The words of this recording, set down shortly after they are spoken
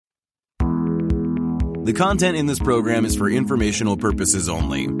The content in this program is for informational purposes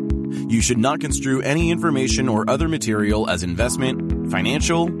only. You should not construe any information or other material as investment,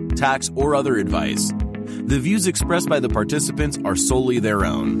 financial, tax, or other advice. The views expressed by the participants are solely their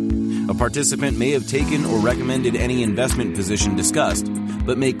own. A participant may have taken or recommended any investment position discussed,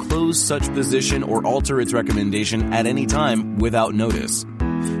 but may close such position or alter its recommendation at any time without notice.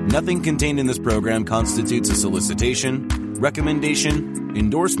 Nothing contained in this program constitutes a solicitation, recommendation,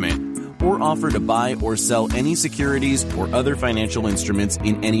 endorsement, or offer to buy or sell any securities or other financial instruments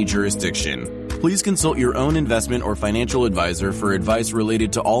in any jurisdiction. Please consult your own investment or financial advisor for advice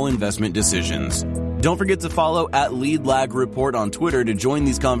related to all investment decisions. Don't forget to follow at Lead Lag Report on Twitter to join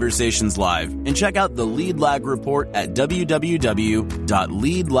these conversations live, and check out the Lead Lag Report at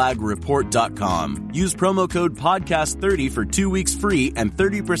www.leadlagreport.com. Use promo code podcast30 for 2 weeks free and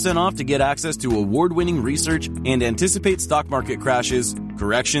 30% off to get access to award-winning research and anticipate stock market crashes,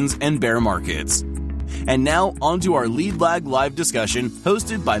 corrections, and bear markets. And now, on to our Lead Lag live discussion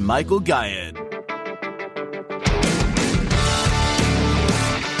hosted by Michael Guyad.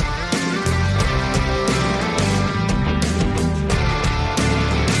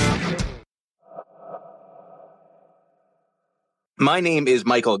 My name is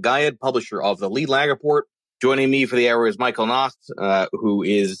Michael Guyad, publisher of the Lead Lag Report. Joining me for the hour is Michael Nauss, who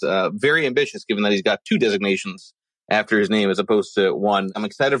is very ambitious, given that he's got 2 designations after his name as opposed to 1. I'm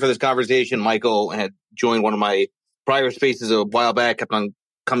excited for this conversation. Michael had joined one of my prior spaces a while back, kept on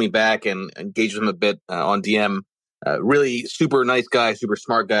coming back and engaged with him a bit on DM. Really super nice guy, super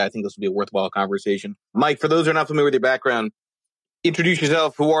smart guy. I think this will be a worthwhile conversation. Mike, for those who are not familiar with your background, introduce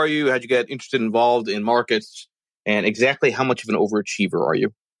yourself. Who are you? How'd you get interested, involved in markets? And exactly how much of an overachiever are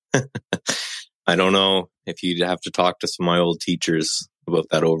you? I don't know. If you'd have to talk to some of my old teachers about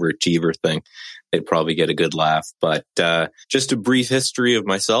that overachiever thing, they'd probably get a good laugh. But just a brief history of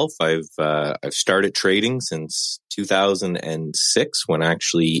myself. I've started trading since 2006, when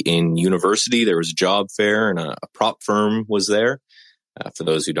actually in university there was a job fair and a prop firm was there. For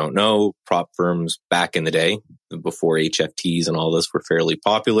those who don't know, prop firms back in the day, before HFTs and all this were fairly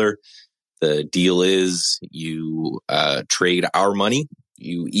popular. The deal is you trade our money,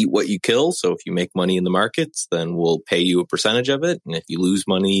 you eat what you kill. So if you make money in the markets, then we'll pay you a percentage of it. And if you lose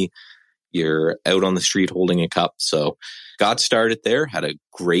money, you're out on the street holding a cup. So got started there, had a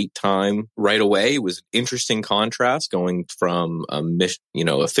great time right away. It was an interesting contrast going from a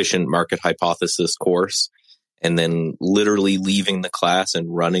efficient market hypothesis course and then literally leaving the class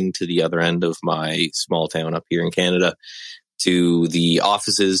and running to the other end of my small town up here in Canada to the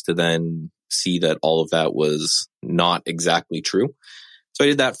offices to then see that all of that was not exactly true. So I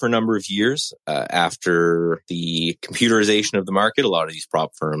did that for a number of years. After the computerization of the market, a lot of these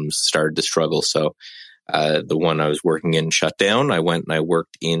prop firms started to struggle. So the one I was working in shut down. I went and I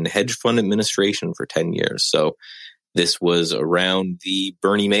worked in hedge fund administration for 10 years. So this was around the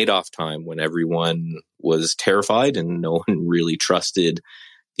Bernie Madoff time when everyone was terrified and no one really trusted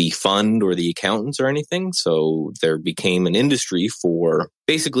the fund or the accountants or anything. So there became an industry for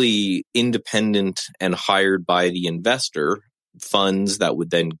basically independent and hired by the investor funds that would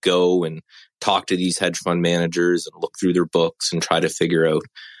then go and talk to these hedge fund managers and look through their books and try to figure out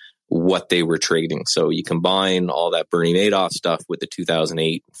what they were trading. So you combine all that Bernie Madoff stuff with the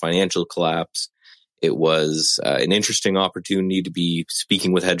 2008 financial collapse. It was an interesting opportunity to be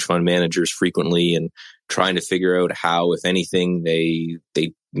speaking with hedge fund managers frequently and trying to figure out how, if anything, they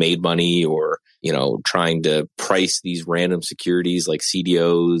made money, or, trying to price these random securities like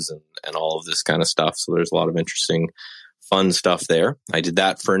CDOs and all of this kind of stuff. So there's a lot of interesting, fun stuff there. I did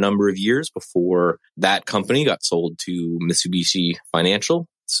that for a number of years before that company got sold to Mitsubishi Financial.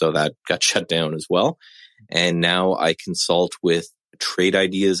 So that got shut down as well. And now I consult with Trade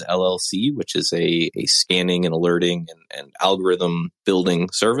Ideas LLC, which is a scanning and alerting and algorithm building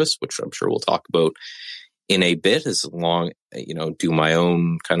service, which I'm sure we'll talk about in a bit, as long, do my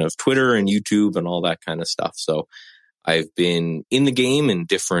own kind of Twitter and YouTube and all that kind of stuff. So I've been in the game in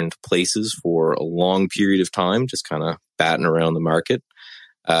different places for a long period of time, just kind of batting around the market.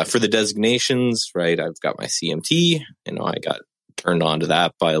 For the designations, right, I've got my CMT, I got turned on to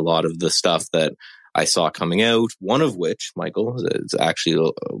that by a lot of the stuff that I saw coming out, one of which, Michael, is actually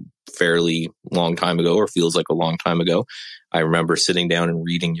a fairly long time ago, or feels like a long time ago. I remember sitting down and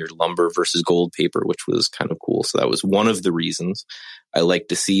reading your lumber versus gold paper, which was kind of cool. So that was one of the reasons. I like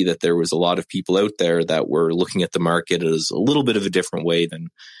to see that there was a lot of people out there that were looking at the market as a little bit of a different way than,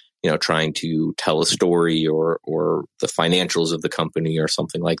 trying to tell a story or the financials of the company or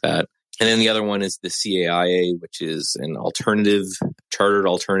something like that. And then the other one is the CAIA, which is an chartered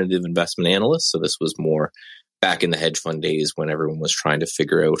alternative investment analyst. So this was more back in the hedge fund days when everyone was trying to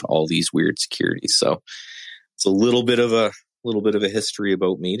figure out all these weird securities. So it's a little bit of a history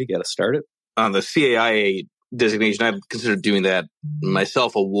about me to get us started. On the CAIA designation, I've considered doing that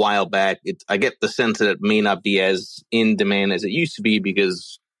myself a while back. I get the sense that it may not be as in demand as it used to be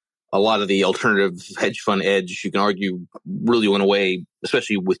because a lot of the alternative hedge fund edge, you can argue, really went away,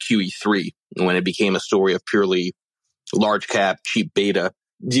 especially with QE3, when it became a story of purely large cap, cheap beta.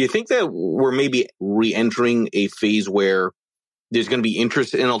 Do you think that we're maybe re-entering a phase where there's going to be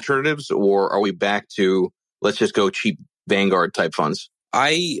interest in alternatives, or are we back to let's just go cheap Vanguard type funds?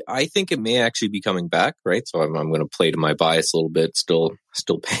 I think it may actually be coming back, right? So I'm going to play to my bias a little bit, still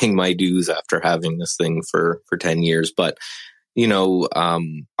paying my dues after having this thing for 10 years. But,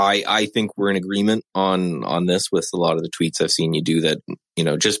 I think we're in agreement on this with a lot of the tweets I've seen you do that,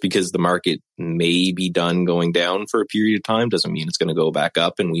 just because the market may be done going down for a period of time doesn't mean it's going to go back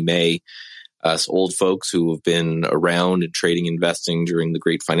up. And we may, us old folks who have been around and trading, investing during the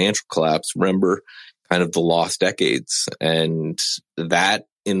great financial collapse, remember kind of the lost decades. And that,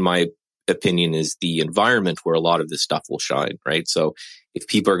 in my opinion, is the environment where a lot of this stuff will shine, right? So if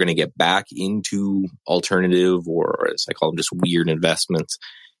people are going to get back into alternative, or as I call them, just weird investments,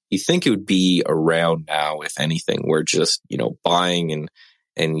 you think it would be around now, if anything, where just, buying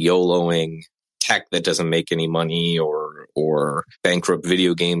and YOLOing tech that doesn't make any money or bankrupt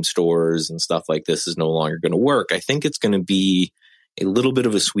video game stores and stuff like this is no longer going to work. I think it's going to be a little bit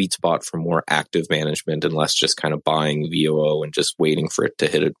of a sweet spot for more active management and less just kind of buying VOO and just waiting for it to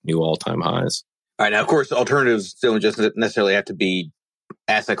hit a new all-time highs. All right. Now, of course, alternatives don't just necessarily have to be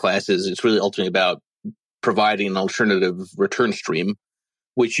asset classes. It's really ultimately about providing an alternative return stream,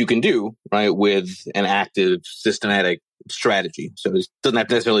 which you can do, right, with an active, systematic strategy. So it doesn't have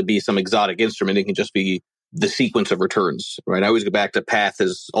to necessarily be some exotic instrument. It can just be the sequence of returns, right? I always go back to path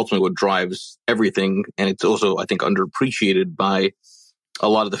as ultimately what drives everything. And it's also, I think, underappreciated by a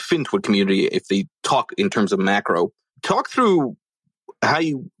lot of the FinTwit community if they talk in terms of macro. Talk through how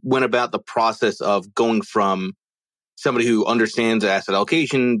you went about the process of going from somebody who understands asset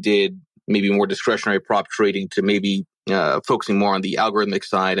allocation, did maybe more discretionary prop trading, to maybe focusing more on the algorithmic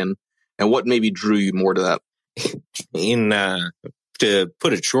side, and what maybe drew you more to that? To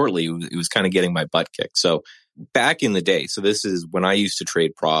put it shortly, it was kind of getting my butt kicked. So back in the day, so this is when I used to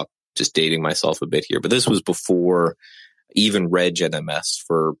trade prop, just dating myself a bit here, but this was before even Reg NMS.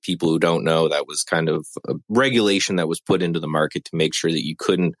 For people who don't know, that was kind of a regulation that was put into the market to make sure that you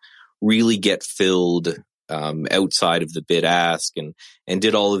couldn't really get filled outside of the bid ask, and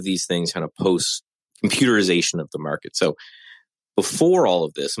did all of these things kind of post computerization of the market. So before all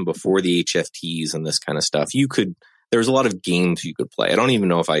of this and before the HFTs and this kind of stuff, there was a lot of games you could play. I don't even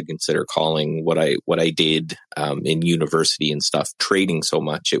know if I'd consider calling what I did in university and stuff trading so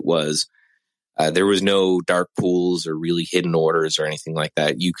much. It was, there was no dark pools or really hidden orders or anything like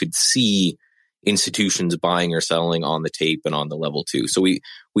that. You could see institutions buying or selling on the tape and on the level too. So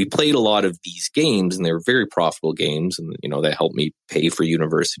we played a lot of these games, and they were very profitable games. And, they helped me pay for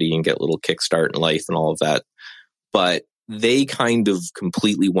university and get a little kickstart in life and all of that. But they kind of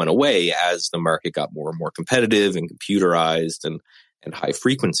completely went away as the market got more and more competitive and computerized and high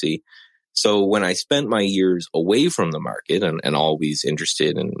frequency. So when I spent my years away from the market and always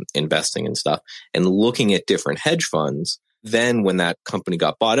interested in investing and stuff and looking at different hedge funds, then when that company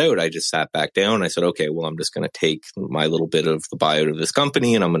got bought out, I just sat back down and I said, okay, well, I'm just going to take my little bit of the buyout of this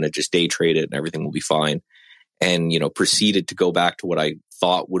company and I'm going to just day trade it and everything will be fine. And, proceeded to go back to what I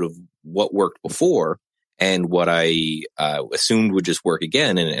thought what worked before and what I assumed would just work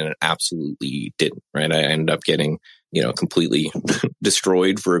again. And it absolutely didn't, right? I ended up getting, completely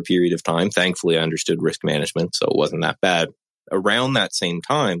destroyed for a period of time. Thankfully, I understood risk management, so it wasn't that bad. Around that same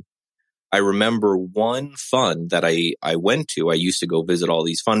time, I remember one fund that I went to. I used to go visit all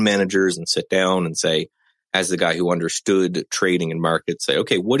these fund managers and sit down and say, as the guy who understood trading and markets, say,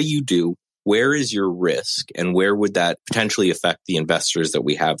 okay, what do you do? Where is your risk? And where would that potentially affect the investors that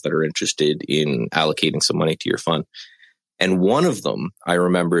we have that are interested in allocating some money to your fund? And one of them, I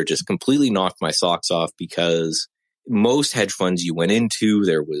remember, just completely knocked my socks off, because most hedge funds you went into,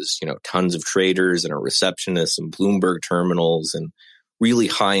 there was, tons of traders and a receptionist and Bloomberg terminals and really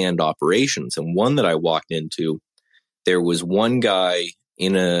high-end operations. And one that I walked into, there was one guy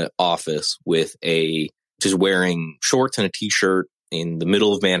in an office with just wearing shorts and a t-shirt in the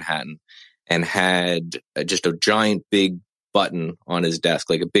middle of Manhattan, and had just a giant big button on his desk,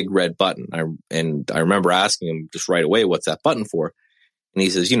 like a big red button. I remember asking him just right away, what's that button for? And he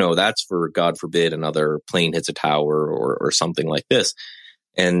says, that's for, God forbid, another plane hits a tower or something like this.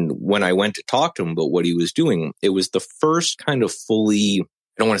 And when I went to talk to him about what he was doing, it was the first kind of fully, I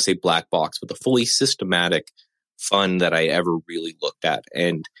don't want to say black box, but the fully systematic fund that I ever really looked at.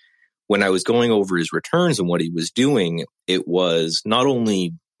 And when I was going over his returns and what he was doing, it was not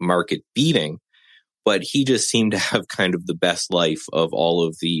only market beating, but he just seemed to have kind of the best life of all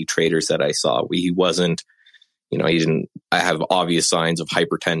of the traders that I saw. He wasn't, he didn't have obvious signs of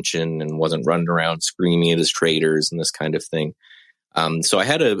hypertension and wasn't running around screaming at his traders and this kind of thing. So I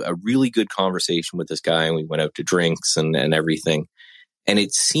had a really good conversation with this guy, and we went out to drinks and everything. And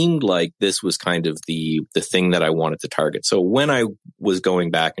it seemed like this was kind of the thing that I wanted to target. So when I was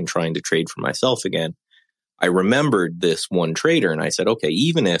going back and trying to trade for myself again, I remembered this one trader, and I said, okay,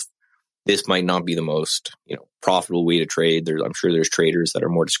 even if this might not be the most, profitable way to trade, I'm sure there's traders that are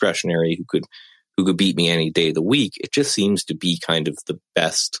more discretionary who could beat me any day of the week. It just seems to be kind of the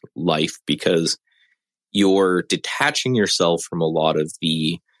best life because you're detaching yourself from a lot of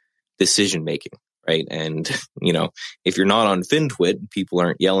the decision making, right? And, if you're not on FinTwit, people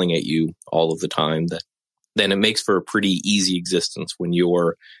aren't yelling at you all of the time, then it makes for a pretty easy existence when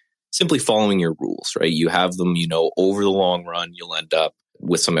you're simply following your rules, right? You have them, over the long run, you'll end up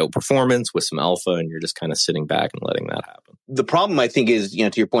with some outperformance, with some alpha, and you're just kind of sitting back and letting that happen. The problem, I think, is,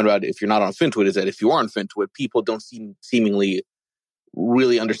 to your point about if you're not on FinTwit, is that if you are on FinTwit, people don't seemingly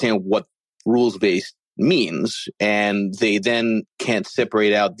really understand what rules-based means, and they then can't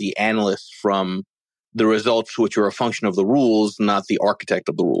separate out the analysts from the results, which are a function of the rules, not the architect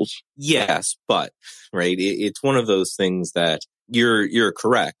of the rules. Yes, but, right, it's one of those things that you're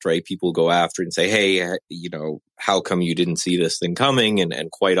correct, right? People go after it and say, hey, how come you didn't see this thing coming? And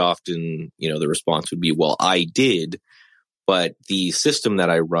quite often, the response would be, well, I did, but the system that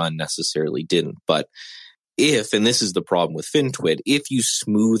I run necessarily didn't. But and this is the problem with FinTwit, if you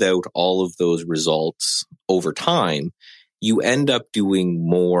smooth out all of those results over time, you end up doing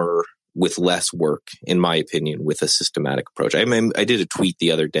more with less work, in my opinion, with a systematic approach. I did a tweet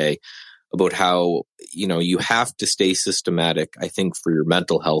the other day about how, you have to stay systematic, I think, for your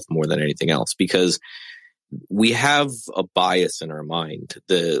mental health more than anything else, because we have a bias in our mind.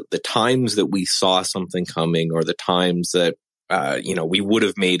 The times that we saw something coming, or the times that, we would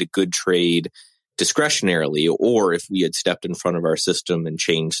have made a good trade discretionarily, or if we had stepped in front of our system and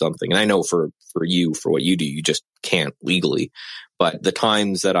changed something. And I know for you, for what you do, you just can't legally. But the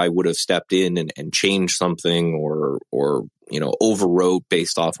times that I would have stepped in and changed something or overwrote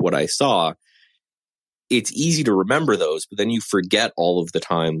based off what I saw, it's easy to remember those, but then you forget all of the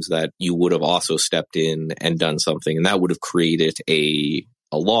times that you would have also stepped in and done something, and that would have created a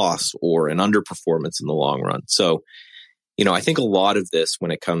loss or an underperformance in the long run. So, I think a lot of this, when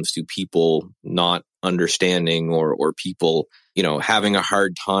it comes to people not understanding or people, having a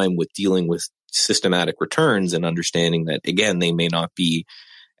hard time with dealing with systematic returns and understanding that, again, they may not be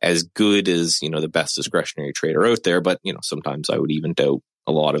as good as, the best discretionary trader out there. But, sometimes I would even doubt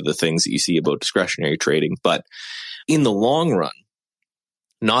a lot of the things that you see about discretionary trading. But in the long run,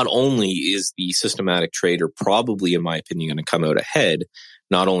 not only is the systematic trader probably, in my opinion, going to come out ahead,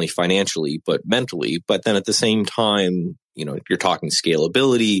 not only financially, but mentally, but then at the same time, you're talking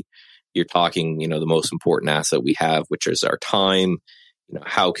scalability, you're talking, the most important asset we have, which is our time.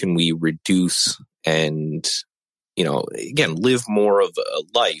 How can we reduce and, again, live more of a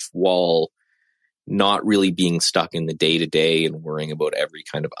life while not really being stuck in the day-to-day and worrying about every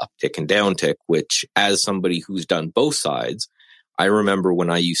kind of uptick and downtick, which, as somebody who's done both sides, I remember when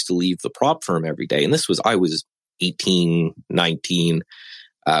I used to leave the prop firm every day, and I was 18, 19,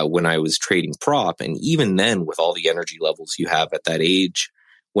 when I was trading prop. And even then, with all the energy levels you have at that age,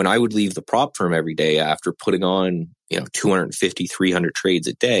 when I would leave the prop firm every day after putting on, 250, 300 trades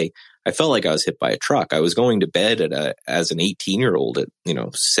a day, I felt like I was hit by a truck. I was going to bed as an 18-year-old at,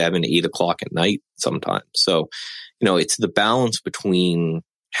 7, 8 o'clock at night sometimes. So, it's the balance between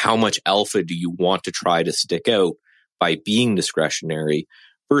how much alpha do you want to try to stick out by being discretionary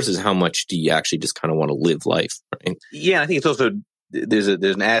versus how much do you actually just kind of want to live life, right? Yeah, I think it's also, there's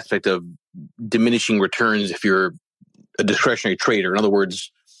an aspect of diminishing returns if you're a discretionary trader. In other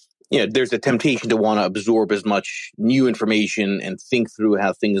words, there's a temptation to want to absorb as much new information and think through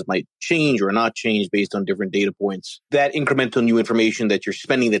how things might change or not change based on different data points. That incremental new information that you're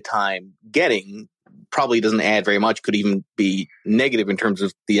spending the time getting probably doesn't add very much, could even be negative in terms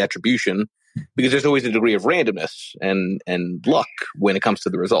of the attribution, because there's always a degree of randomness and luck when it comes to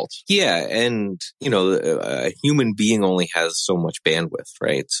the results. Yeah. And, a human being only has so much bandwidth,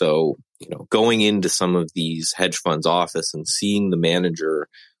 right? So, going into some of these hedge funds' office and seeing the manager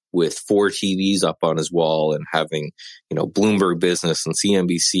with 4 TVs up on his wall and having, Bloomberg Business and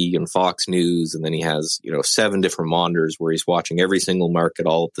CNBC and Fox News, and then he has, 7 different monitors where he's watching every single market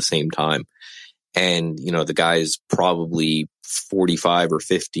all at the same time. And, the guy's probably 45 or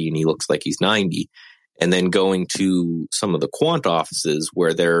 50 and he looks like he's 90. and then going to some of the quant offices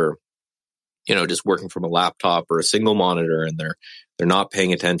where they're, just working from a laptop or a single monitor, and they're not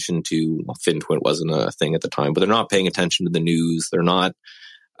paying attention to, FinTwit wasn't a thing at the time, but they're not paying attention to the news. They're not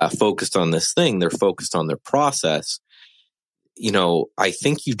focused on this thing. They're focused on their process. I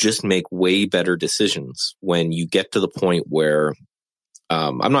think you just make way better decisions when you get to the point where,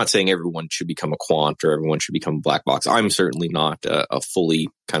 I'm not saying everyone should become a quant or everyone should become a black box. I'm certainly not a fully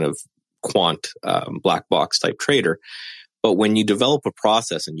kind of quant black box type trader. But when you develop a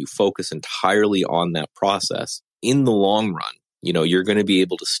process and you focus entirely on that process, in the long run, you're going to be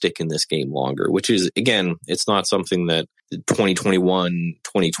able to stick in this game longer, which is, again, it's not something that 2021,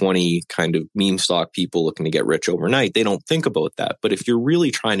 2020 kind of meme stock people looking to get rich overnight, they don't think about that. But if you're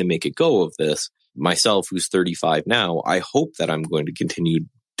really trying to make a go of this, myself, who's 35 now, I hope that I'm going to continue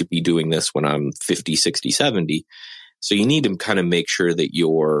to be doing this when I'm 50, 60, 70. So you need to kind of make sure that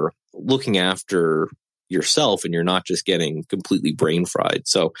you're looking after yourself and you're not just getting completely brain fried.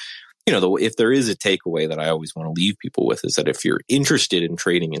 So, if there is a takeaway that I always want to leave people with is that if you're interested in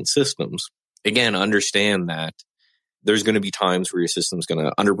trading in systems, again, understand that there's going to be times where your system's going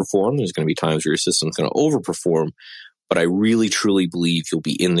to underperform. There's going to be times where your system's going to overperform. But I really, truly believe you'll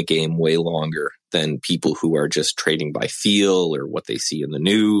be in the game way longer than people who are just trading by feel or what they see in the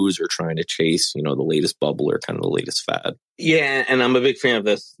news or trying to chase, the latest bubble or kind of the latest fad. Yeah, and I'm a big fan of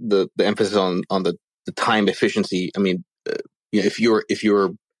this, the emphasis on the time efficiency. I mean, if you're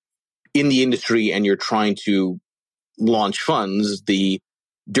in the industry and you're trying to launch funds, the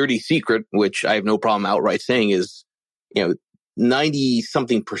dirty secret, which I have no problem outright saying, is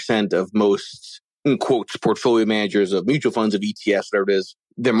 90-something% of most, in quotes, portfolio managers of mutual funds, of ETFs, whatever it is,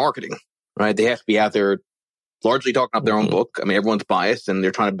 they're marketing, right? They have to be out there largely talking up their own book. I mean, everyone's biased and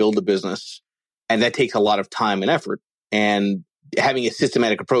they're trying to build a business, and that takes a lot of time and effort. And having a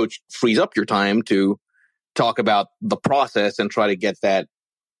systematic approach frees up your time to talk about the process and try to get that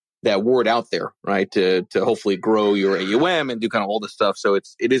word out there, right? To hopefully grow your AUM and do kind of all this stuff. So it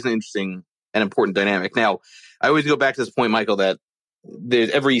is an interesting and important dynamic. Now, I always go back to this point, Michael, that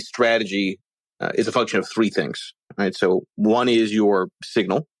every strategy is a function of three things, right? So one is your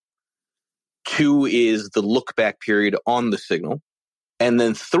signal. Two is the look back period on the signal. And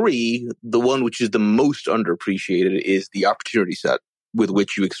then three, the one which is the most underappreciated, is the opportunity set with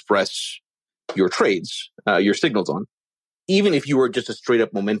which you express your trades, your signals on. Even if you were just a straight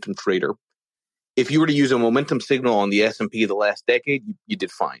up momentum trader, if you were to use a momentum signal on the S&P the last decade, you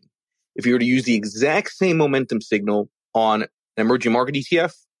did fine. If you were to use the exact same momentum signal on an emerging market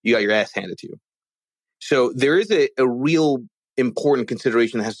ETF, you got your ass handed to you. So there is a real important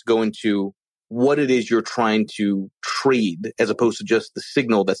consideration that has to go into what it is you're trying to trade as opposed to just the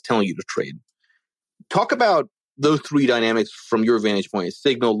signal that's telling you to trade. Talk about those three dynamics from your vantage point: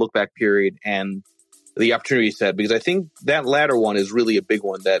 signal, look back period, and the opportunity set, because I think that latter one is really a big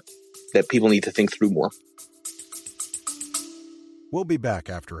one that people need to think through more. We'll be back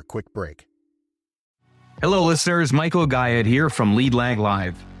after a quick break. Hello, listeners. Michael Guyad here from Lead Lag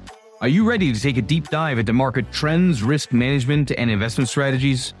Live. Are you ready to take a deep dive into market trends, risk management, and investment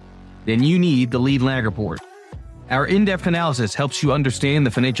strategies? Then you need the Lead Lag Report. Our in-depth analysis helps you understand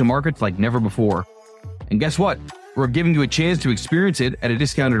the financial markets like never before. And guess what? We're giving you a chance to experience it at a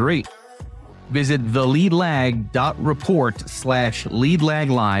discounted rate. Visit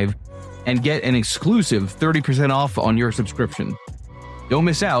theleadlag.report/leadlaglive and get an exclusive 30% off on your subscription. Don't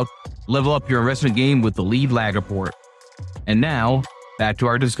miss out. Level up your investment game with the Lead Lag Report. And now, back to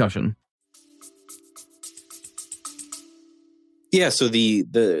our discussion. Yeah, so the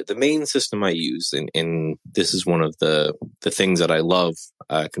main system I use, and this is one of the things that I love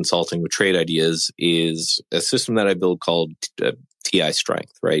consulting with Trade Ideas, is a system that I build called TI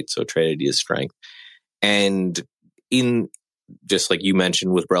Strength, right? So Trade Ideas Strength. And in, just like you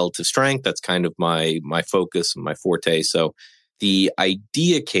mentioned with relative strength, that's kind of my focus and my forte. So the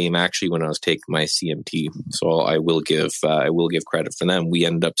idea came actually when I was taking my CMT. So I will give credit for them. We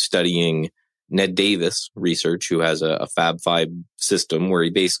ended up studying Ned Davis research, who has a Fab Five system where he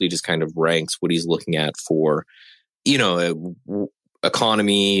basically just kind of ranks what he's looking at for,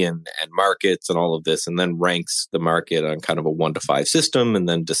 economy and markets and all of this, and then ranks the market on kind of a 1 to 5 system, and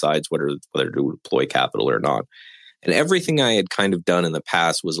then decides whether to deploy capital or not. And everything I had kind of done in the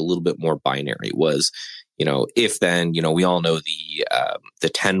past was a little bit more binary. It was, if then, we all know the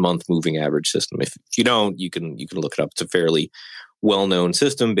 10-month moving average system. If you don't, you can look it up. It's a fairly well-known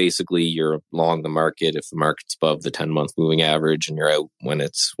system. Basically, you're long the market if the market's above the 10-month moving average, and you're out when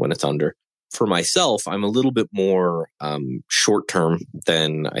it's under. For myself, I'm a little bit more short-term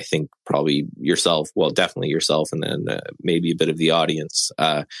than I think probably yourself. Well, definitely yourself, and then maybe a bit of the audience.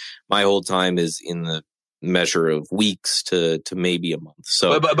 My whole time is in the measure of weeks to maybe a month.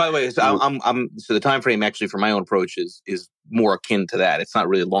 So, but by the way, so so the time frame actually for my own approach is more akin to that. It's not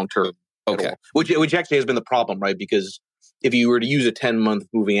really long term at all, which actually has been the problem, right? Because if you were to use a 10-month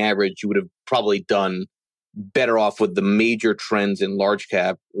moving average, you would have probably done better off with the major trends in large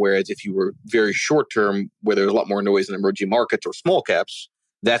cap. Whereas if you were very short term, where there's a lot more noise in emerging markets or small caps,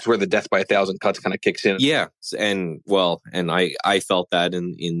 that's where the death by 1,000 cuts kind of kicks in. Yeah, and I felt that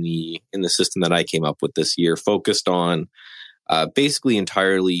in the system that I came up with this year, focused on basically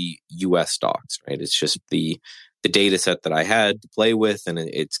entirely U.S. stocks. Right, it's just the data set that I had to play with, and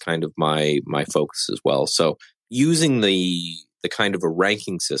it's kind of my focus as well. So using the kind of a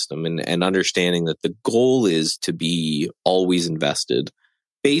ranking system and understanding that the goal is to be always invested.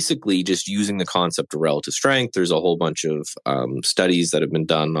 Basically, just using the concept of relative strength. There's a whole bunch of studies that have been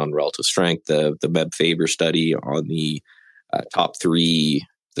done on relative strength. The Webb Faber study on the top three.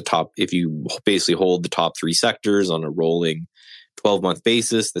 If you basically hold the top three sectors on a rolling 12-month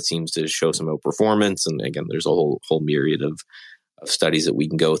basis, that seems to show some outperformance. And again, there's a whole myriad of studies that we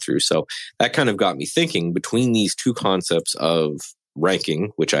can go through. So that kind of got me thinking between these two concepts of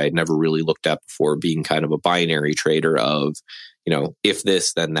ranking, which I had never really looked at before, being kind of a binary trader of, if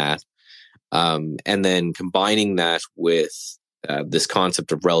this, then that. And then combining that with this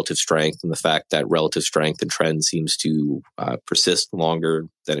concept of relative strength and the fact that relative strength and trend seems to persist longer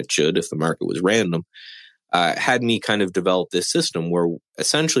than it should if the market was random, had me kind of develop this system where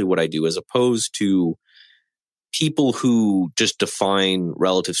essentially what I do, as opposed to people who just define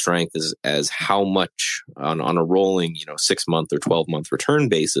relative strength as how much on a rolling, 6-month or 12-month return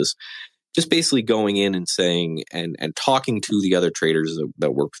basis, just basically going in and saying and talking to the other traders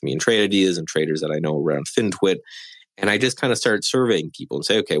that work with me in Trade Ideas and traders that I know around FinTwit. And I just kind of started surveying people and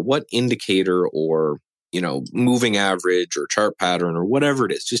say, okay, what indicator or, moving average or chart pattern or whatever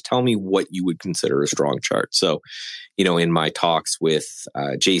it is, just tell me what you would consider a strong chart. So, in my talks with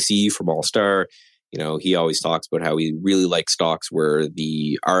JC from All Star, he always talks about how he really likes stocks where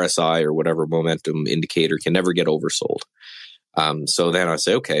the RSI or whatever momentum indicator can never get oversold. So then I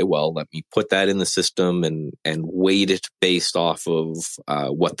say, okay, well, let me put that in the system and weight it based off of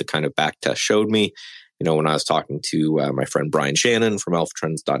what the kind of back test showed me. When I was talking to my friend Brian Shannon from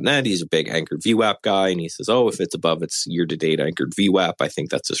alphatrends.net, he's a big anchored VWAP guy. And he says, if it's above its year-to-date anchored VWAP, I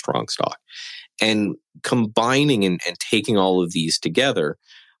think that's a strong stock. And combining and taking all of these together,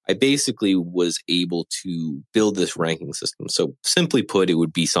 I basically was able to build this ranking system. So simply put, it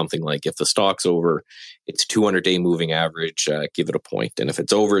would be something like if the stock's over its 200-day moving average, give it a point. And if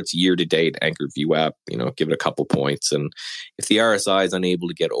it's over its year-to-date anchored VWAP, give it a couple points. And if the RSI is unable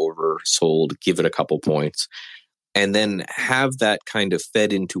to get oversold, give it a couple points. And then have that kind of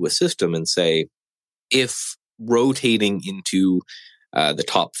fed into a system and say, if rotating into the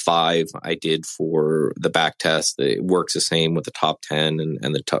top 5 I did for the back test, it works the same with the top 10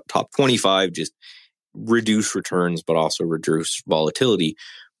 and the top 25, just reduce returns, but also reduce volatility.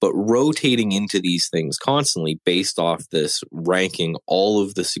 But rotating into these things constantly based off this ranking all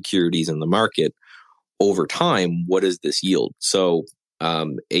of the securities in the market over time, what does this yield? So a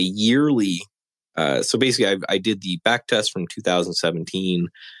yearly, so basically I did the back test from 2017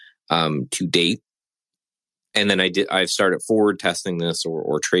 to date. And then I've started forward testing this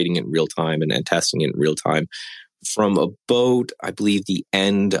or trading it in real time and testing it in real time from about, I believe, the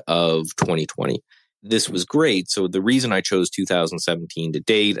end of 2020. This was great. So the reason I chose 2017 to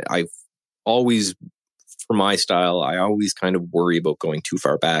date, I've always, for my style, I always kind of worry about going too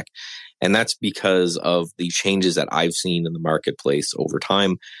far back. And that's because of the changes that I've seen in the marketplace over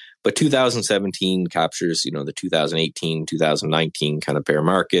time. But 2017 captures, the 2018, 2019 kind of bear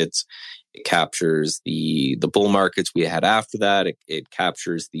markets. It captures the bull markets we had after that. It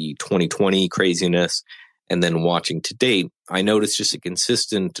captures the 2020 craziness. And then watching to date, I noticed just a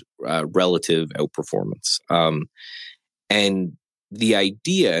consistent relative outperformance. And the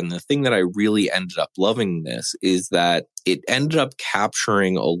idea and the thing that I really ended up loving this is that it ended up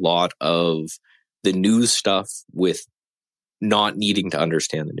capturing a lot of the news stuff with not needing to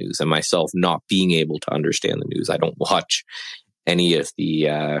understand the news and myself not being able to understand the news. I don't watch any of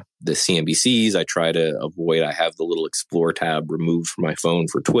the CNBCs. I try to avoid. I have the little Explore tab removed from my phone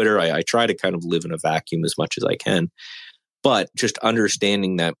for Twitter. I try to kind of live in a vacuum as much as I can. But just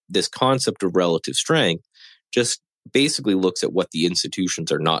understanding that this concept of relative strength just basically looks at what the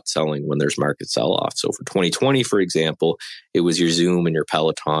institutions are not selling when there's market sell-off. So for 2020, for example, it was your Zoom and your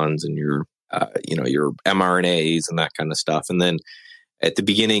Pelotons and your mRNAs and that kind of stuff. And then at the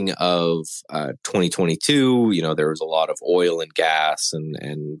beginning of 2022, there was a lot of oil and gas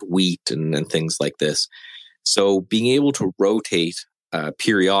and wheat and things like this. So being able to rotate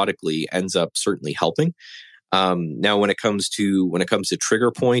periodically ends up certainly helping. Now, when it comes to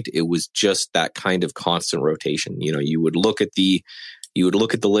trigger point, it was just that kind of constant rotation. You would look at the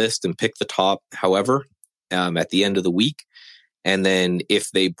list and pick the top, however, at the end of the week. And then if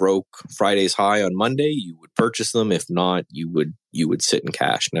they broke Friday's high on Monday, you would purchase them. If not, you would sit in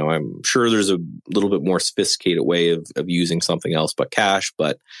cash. Now, I'm sure there's a little bit more sophisticated way of using something else but cash.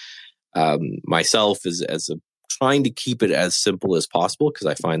 But myself, trying to keep it as simple as possible, because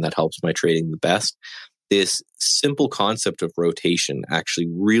I find that helps my trading the best. This simple concept of rotation actually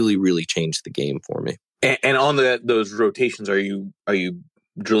really, really changed the game for me. And on those rotations, are you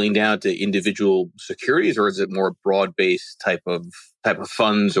drilling down to individual securities, or is it more broad-based type of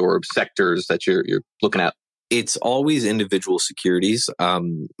funds or sectors that you're looking at? It's always individual securities.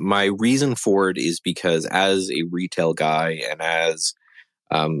 My reason for it is because as a retail guy and as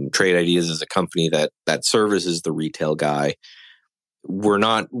Trade Ideas is a company that services the retail guy, we're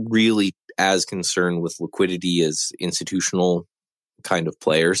not really as concerned with liquidity as institutional kind of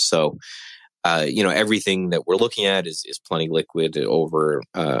players. So everything that we're looking at is plenty liquid, over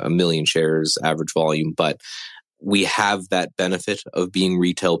 1 million shares average volume. But we have that benefit of being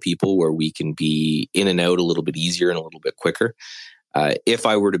retail people where we can be in and out a little bit easier and a little bit quicker. If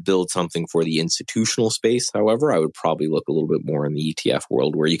I were to build something for the institutional space, however, I would probably look a little bit more in the ETF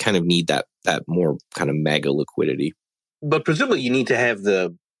world where you kind of need that more kind of mega liquidity. But presumably you need to have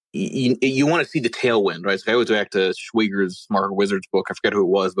you want to see the tailwind, right? So I always go back to Schwager's Market Wizards book. I forget who it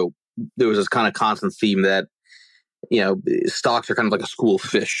was, but there was this kind of constant theme that, stocks are kind of like a school of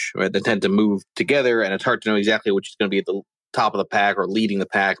fish, right? They tend to move together, and it's hard to know exactly which is going to be at the top of the pack or leading the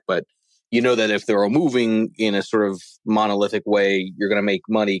pack. But you know that if they're all moving in a sort of monolithic way, you're going to make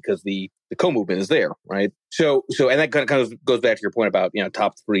money because the co-movement is there, right? So, and that kind of goes back to your point about,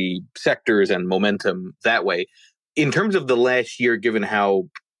 top 3 sectors and momentum that way. In terms of the last year, given how,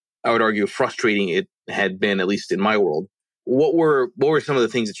 I would argue, frustrating it had been, at least in my world, what were some of the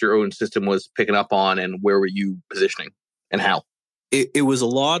things that your own system was picking up on, and where were you positioning and how? It was a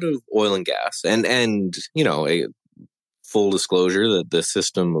lot of oil and gas, and a full disclosure that the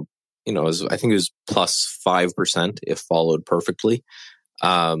system, I think it was plus 5% if followed perfectly.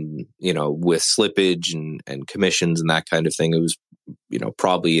 With slippage and commissions and that kind of thing, it was,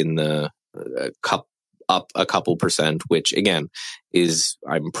 probably in the up a couple percent, which again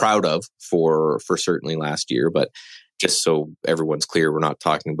I'm proud of for certainly last year. But just so everyone's clear, we're not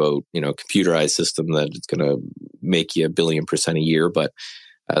talking about, computerized system that it's going to make you 1 billion% a year. But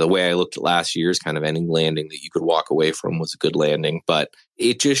the way I looked at last year's kind of ending landing that you could walk away from was a good landing. But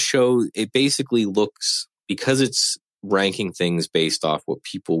it just shows, it basically looks, because it's ranking things based off what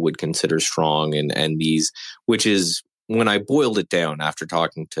people would consider strong and these, which is, when I boiled it down after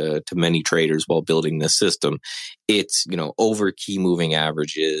talking to many traders while building this system, it's, over key moving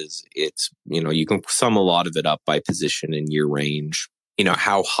averages. It's, you can sum a lot of it up by position and year range.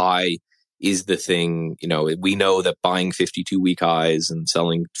 How high is the thing? We know that buying 52-week highs and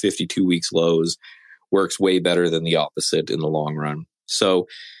selling 52 weeks lows works way better than the opposite in the long run. So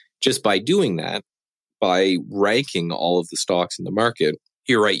just by doing that, by ranking all of the stocks in the market,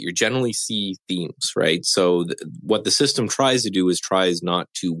 you're right, you generally see themes, right? So what the system tries to do is tries not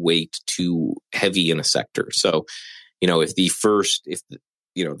to weight too heavy in a sector. So, if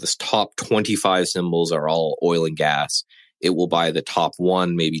this top 25 symbols are all oil and gas, it will buy the top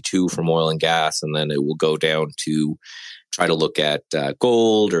 1, maybe 2 from oil and gas, and then it will go down to try to look at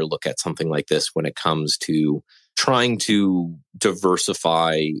gold or look at something like this when it comes to trying to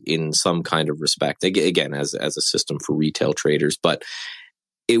diversify in some kind of respect, again, as a system for retail traders. But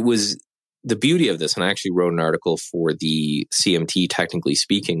it was the beauty of this, and I actually wrote an article for the CMT, Technically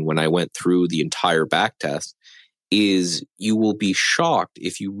Speaking, when I went through the entire back test, is you will be shocked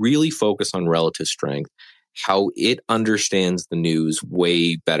if you really focus on relative strength, how it understands the news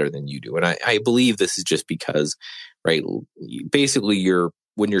way better than you do. And I believe this is just because, right, basically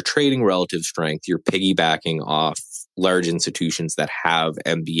when you're trading relative strength, you're piggybacking off large institutions that have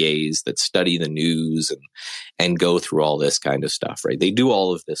MBAs that study the news and go through all this kind of stuff, right? They do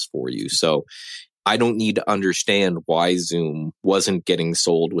all of this for you. So I don't need to understand why Zoom wasn't getting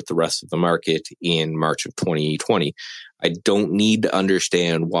sold with the rest of the market in March of 2020. I don't need to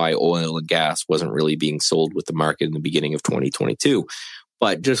understand why oil and gas wasn't really being sold with the market in the beginning of 2022.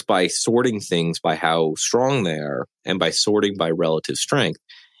 But just by sorting things by how strong they are and by sorting by relative strength,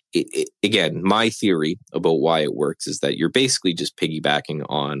 again, my theory about why it works is that you're basically just piggybacking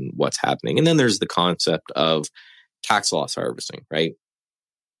on what's happening. And then there's the concept of tax loss harvesting, right?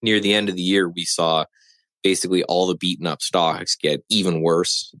 Near the end of the year, we saw basically all the beaten up stocks get even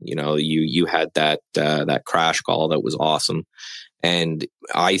worse. You had that crash call that was awesome. And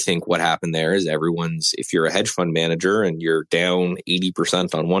I think what happened there is if you're a hedge fund manager and you're down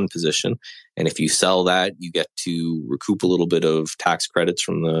 80% on one position, and if you sell that, you get to recoup a little bit of tax credits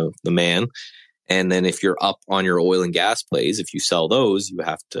from the man. And then if you're up on your oil and gas plays, if you sell those, you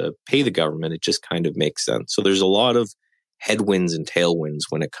have to pay the government. It just kind of makes sense. So there's a lot of headwinds and tailwinds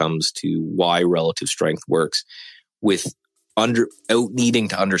when it comes to why relative strength works without needing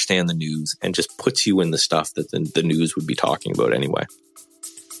to understand the news, and just puts you in the stuff that the news would be talking about anyway.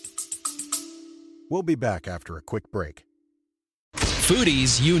 We'll be back after a quick break.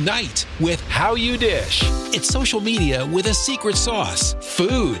 Foodies unite with How You Dish. It's social media with a secret sauce.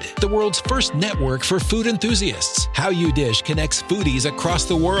 Food, the world's first network for food enthusiasts. How You Dish connects foodies across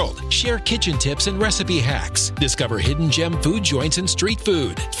the world. Share kitchen tips and recipe hacks. Discover hidden gem food joints and street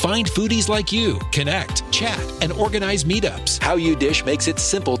food. Find foodies like you. Connect, chat, and organize meetups. How You Dish makes it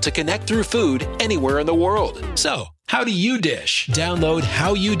simple to connect through food anywhere in the world. So, how do you dish? Download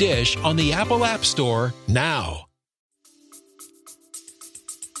How You Dish on the Apple App Store now.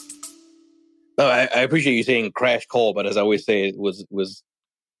 Oh, I appreciate you saying crash call, but as I always say, it was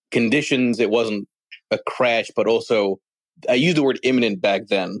conditions. It wasn't a crash, but also I used the word imminent back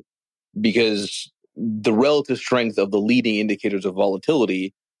then because the relative strength of the leading indicators of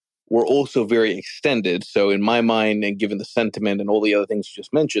volatility were also very extended. So in my mind, and given the sentiment and all the other things you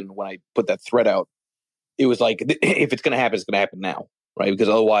just mentioned, when I put that thread out, it was like, if it's going to happen, it's going to happen now, right? Because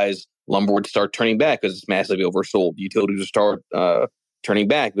otherwise lumber would start turning back because it's massively oversold. Utilities would start turning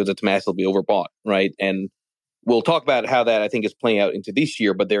back because it's massively overbought, right? And we'll talk about how that I think is playing out into this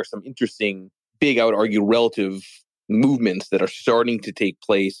year, but there are some interesting, big, I would argue, relative movements that are starting to take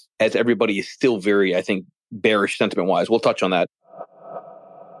place as everybody is still very, I think, bearish sentiment-wise. We'll touch on that.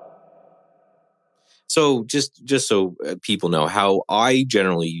 So just so people know how I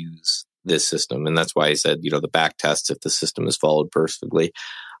generally use this system, and that's why I said, the back tests if the system is followed perfectly.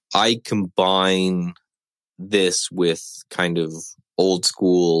 I combine this with kind of old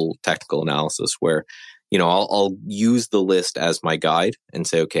school technical analysis where, I'll use the list as my guide and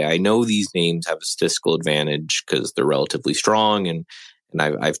say, okay, I know these names have a statistical advantage because they're relatively strong and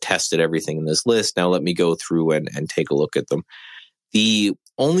I've tested everything in this list. Now let me go through and take a look at them. The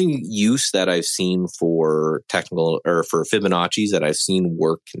only use that I've seen for technical or for Fibonacci's that I've seen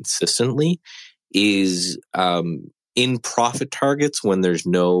work consistently is in profit targets when there's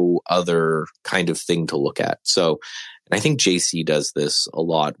no other kind of thing to look at. So, and I think JC does this a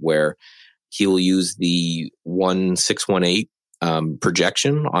lot where he will use the 1618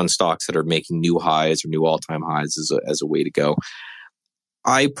 projection on stocks that are making new highs or new all-time highs as a way to go.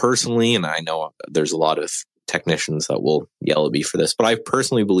 I personally, and I know there's a lot of technicians that will yell at me for this, but I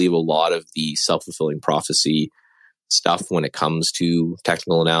personally believe a lot of the self-fulfilling prophecy stuff when it comes to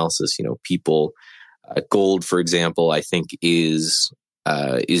technical analysis, people, gold, for example, I think is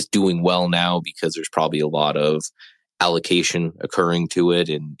doing well now because there's probably a lot of allocation occurring to it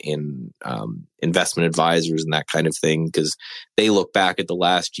in investment advisors and that kind of thing, because they look back at the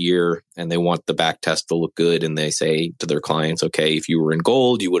last year and they want the back test to look good. And they say to their clients, okay, if you were in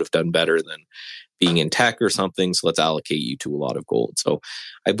gold, you would have done better than being in tech or something. So let's allocate you to a lot of gold. So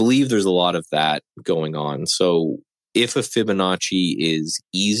I believe there's a lot of that going on. So if a Fibonacci is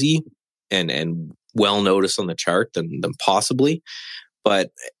easy and well noticed on the chart, then possibly.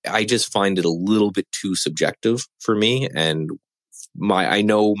 But I just find it a little bit too subjective for me. And I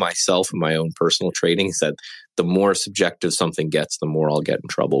know myself in my own personal trading is that the more subjective something gets, the more I'll get in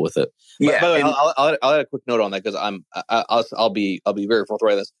trouble with it. Yeah, by the way, I'll add a quick note on that because I'll be very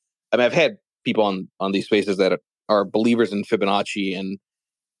forthright with this. I mean, I've had people on these spaces that are believers in Fibonacci, and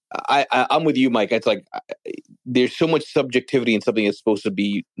I'm with you, Mike. It's like there's so much subjectivity in something that's supposed to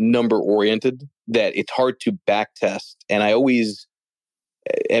be number oriented that it's hard to back test. And I always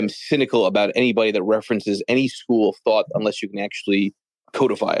am cynical about anybody that references any school of thought unless you can actually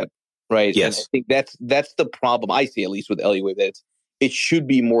codify it, right? Yes. And I think that's the problem I see, at least with Eluwave, that it should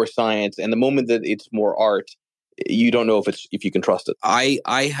be more science, and the moment that it's more art, you don't know if you can trust it.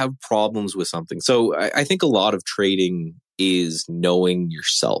 I have problems with something. So I think a lot of trading is knowing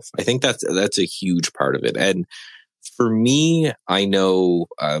yourself. I think that's a huge part of it. And for me, I know,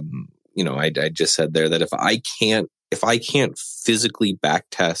 I just said there that if I can't physically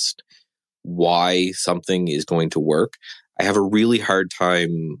backtest why something is going to work, I have a really hard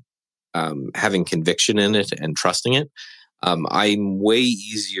time having conviction in it and trusting it. It's way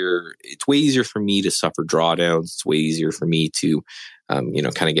easier for me to suffer drawdowns. It's way easier for me to,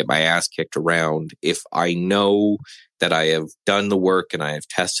 kind of get my ass kicked around if I know that I have done the work and I have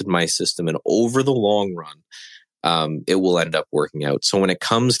tested my system. And over the long run, it will end up working out. So when it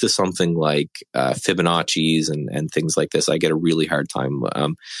comes to something like Fibonacci's and things like this, I get a really hard time.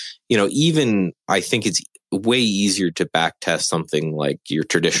 Even I think it's way easier to back test something like your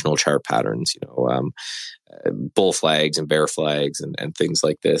traditional chart patterns, bull flags and bear flags and things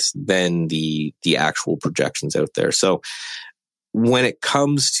like this than the actual projections out there. So when it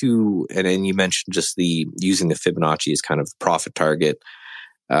comes to, and you mentioned just using the Fibonacci as kind of the profit target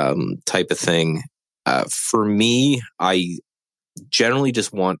type of thing. For me, I generally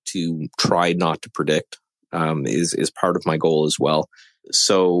just want to try not to predict, is part of my goal as well.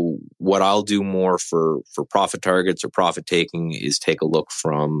 So what I'll do more for profit targets or profit taking is take a look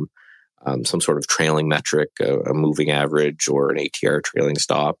from some sort of trailing metric, a moving average or an ATR trailing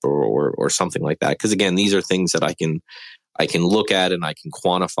stop or something like that. Because again, these are things that I can look at and I can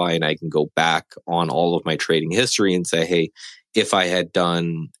quantify, and I can go back on all of my trading history and say, hey, if I had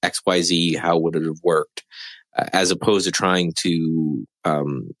done XYZ, how would it have worked? As opposed to trying to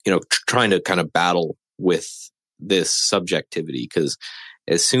kind of battle with this subjectivity, because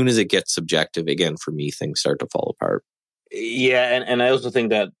as soon as it gets subjective, again, for me, things start to fall apart. Yeah, and I also think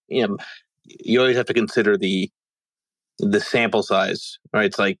that you always have to consider the sample size, right?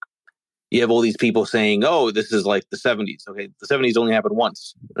 It's like you have all these people saying, "Oh, this is like the '70s." Okay, the '70s only happened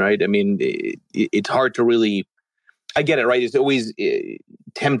once, right? I mean, it's hard to really. I get it, right? It's always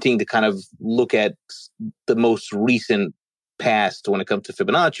tempting to kind of look at the most recent past when it comes to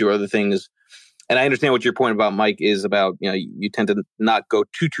Fibonacci or other things. And I understand what your point about, Mike, is about, you tend to not go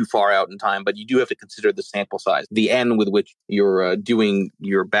too far out in time, but you do have to consider the sample size, the N with which you're doing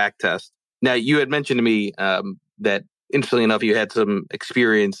your back test. Now, you had mentioned to me that, interestingly enough, you had some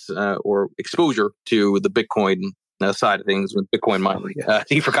experience or exposure to the Bitcoin side of things with Bitcoin mining.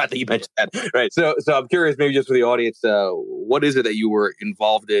 You forgot that you mentioned that, right? So I'm curious, maybe just for the audience, what is it that you were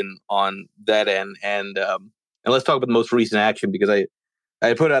involved in on that end? And let's talk about the most recent action, because I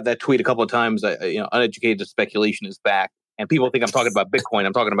put out that tweet a couple of times. Uneducated speculation is back, and people think I'm talking about Bitcoin.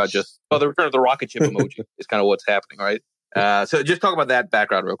 I'm talking about just the return of the rocket ship emoji is kind of what's happening, right? So just talk about that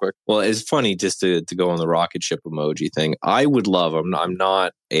background real quick. Well, it's funny just to go on the rocket ship emoji thing. I would love, I'm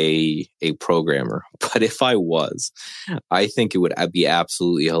not a programmer, but if I was, I think it would be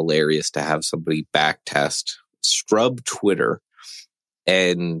absolutely hilarious to have somebody back test, scrub Twitter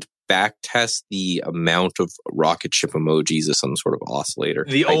and back test the amount of rocket ship emojis as some sort of oscillator.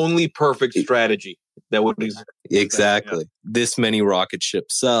 The only perfect strategy that would exist. Exactly. Yeah. This many rocket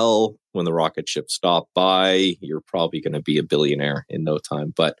ships sell. When the rocket ships stop by, you're probably going to be a billionaire in no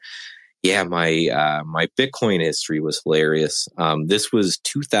time. But yeah, my Bitcoin history was hilarious. This was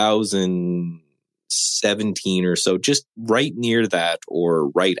 2017 or so, just right near that or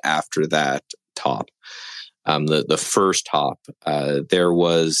right after that top. The first top, there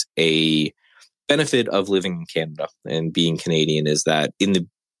was a benefit of living in Canada and being Canadian is that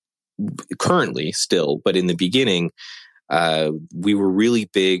currently still, but in the beginning, we were really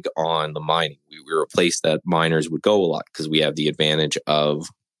big on the mining. We were a place that miners would go a lot because we have the advantage of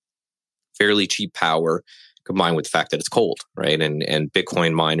fairly cheap power combined with the fact that it's cold, right? And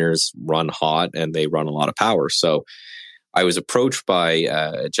Bitcoin miners run hot and they run a lot of power. So I was approached by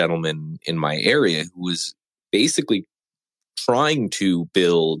a gentleman in my area who was basically trying to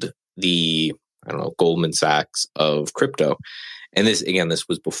build the, Goldman Sachs of crypto. And this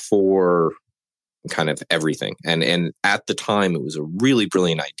was before kind of everything. And at the time, it was a really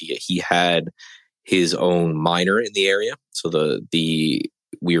brilliant idea. He had his own miner in the area. So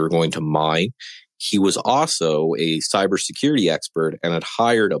we were going to mine. He was also a cybersecurity expert and had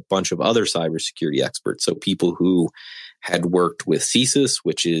hired a bunch of other cybersecurity experts. So people who had worked with CSIS,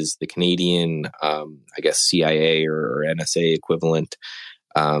 which is the Canadian, CIA or NSA equivalent.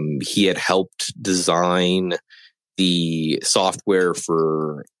 He had helped design the software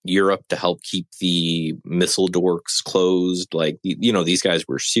for Europe to help keep the missile dorks closed. Like, these guys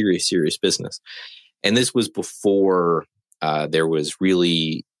were serious business. And this was before there was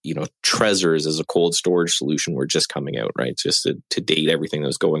really, Trezors as a cold storage solution were just coming out, right? Just to date everything that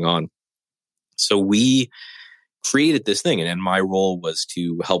was going on. So we created this thing, and my role was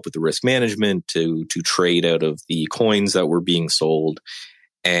to help with the risk management, to trade out of the coins that were being sold,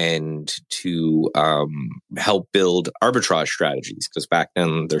 and to help build arbitrage strategies. Because back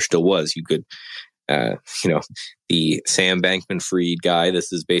then there still was, you could, the Sam Bankman-Fried guy,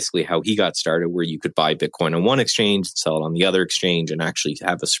 this is basically how he got started, where you could buy Bitcoin on one exchange, sell it on the other exchange, and actually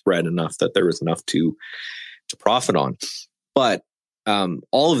have a spread enough that there was enough to profit on. But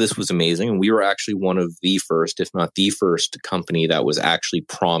all of this was amazing. And we were actually one of the first, if not the first company that was actually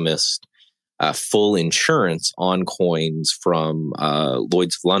promised full insurance on coins from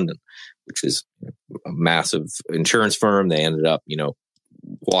Lloyd's of London, which is a massive insurance firm. They ended up,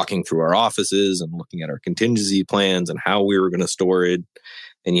 walking through our offices and looking at our contingency plans and how we were going to store it.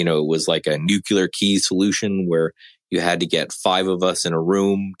 And, it was like a nuclear key solution where you had to get 5 of us in a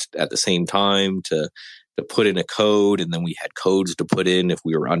room at the same time to put in a code. And then we had codes to put in if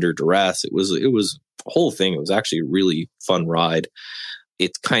we were under duress. It was a whole thing. It was actually a really fun ride.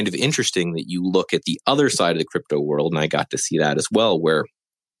 It's kind of interesting that you look at the other side of the crypto world, and I got to see that as well, where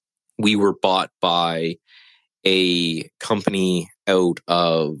we were bought by a company out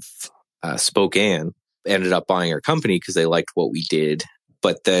of Spokane, ended up buying our company because they liked what we did.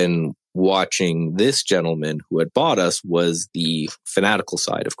 But then watching this gentleman who had bought us was the fanatical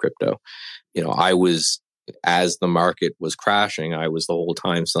side of crypto. I was, as the market was crashing, I was the whole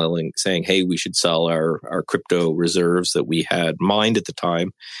time saying, hey, we should sell our crypto reserves that we had mined at the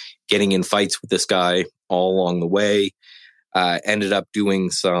time, getting in fights with this guy all along the way. Ended up doing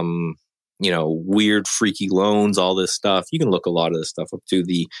some, weird, freaky loans, all this stuff. You can look a lot of this stuff up to.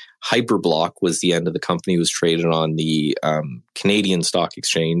 The Hyperblock was the end of the company, was traded on the Canadian Stock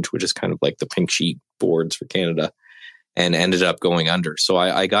Exchange, which is kind of like the pink sheet boards for Canada, and ended up going under. So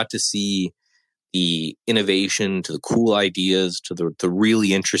I got to see the innovation, to the cool ideas, to the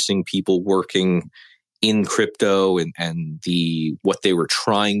really interesting people working in crypto and what they were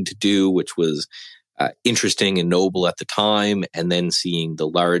trying to do, which was interesting and noble at the time, and then seeing the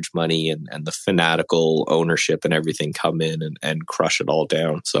large money and the fanatical ownership and everything come in and crush it all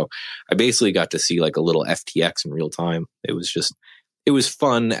down. So I basically got to see like a little FTX in real time. It was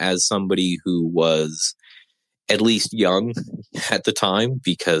fun as somebody who was at least young at the time,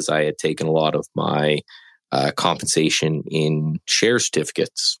 because I had taken a lot of my compensation in share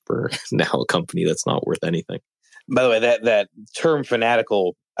certificates for now a company that's not worth anything. By the way, that term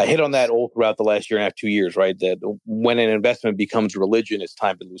fanatical, I hit on that all throughout the last year and a half, 2 years, right? That when an investment becomes religion, it's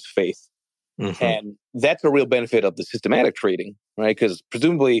time to lose faith. Mm-hmm. And that's a real benefit of the systematic trading, right? Because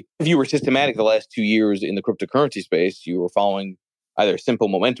presumably, if you were systematic the last 2 years in the cryptocurrency space, you were following either a simple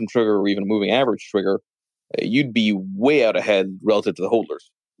momentum trigger or even a moving average trigger, you'd be way out ahead relative to the holders.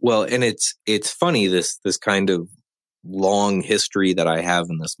 Well, and it's funny, this kind of long history that I have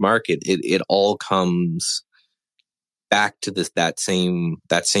in this market, it all comes back to that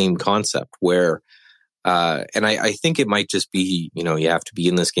same concept where, and I think it might just be, you have to be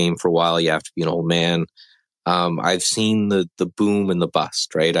in this game for a while. You have to be an old man. I've seen the boom and the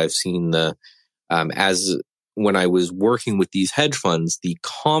bust, right? I've seen as when I was working with these hedge funds, the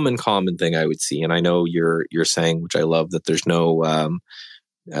common thing I would see, and I know you're saying, which I love, that there's no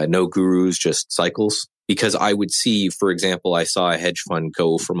gurus, just cycles. Because I would see, for example, I saw a hedge fund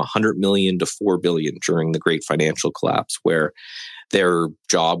go from 100 million to 4 billion during the great financial collapse, where their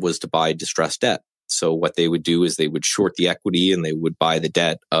job was to buy distressed debt. So what they would do is they would short the equity and they would buy the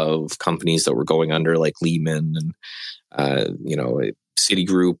debt of companies that were going under, like Lehman and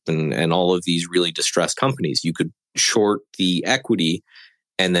Citigroup and all of these really distressed companies. You could short the equity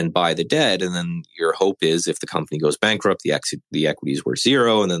and then buy the debt. And then your hope is, if the company goes bankrupt, the equity is worth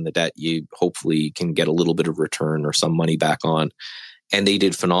zero. And then the debt, you hopefully can get a little bit of return or some money back on. And they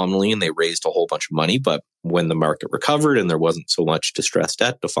did phenomenally, and they raised a whole bunch of money. But when the market recovered and there wasn't so much distressed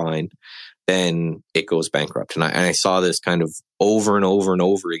debt to find, then it goes bankrupt. And I saw this kind of over and over and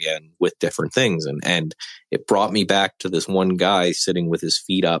over again with different things. And it brought me back to this one guy sitting with his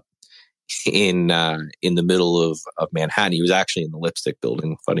feet up in the middle of Manhattan. He was actually in the Lipstick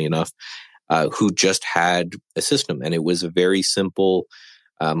Building, funny enough, who just had a system. And it was a very simple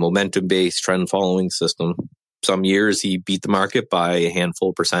momentum-based trend-following system. Some years he beat the market by a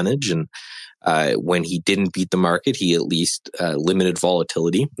handful percentage. And when he didn't beat the market, he at least limited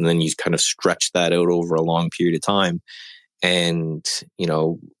volatility. And then you kind of stretch that out over a long period of time. And,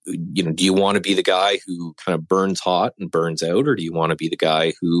 do you want to be the guy who kind of burns hot and burns out? Or do you want to be the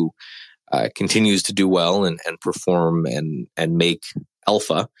guy who continues to do well and perform and make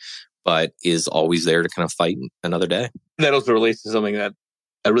alpha, but is always there to kind of fight another day? That also relates to something that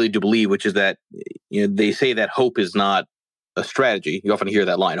I really do believe, which is that they say that hope is not a strategy. You often hear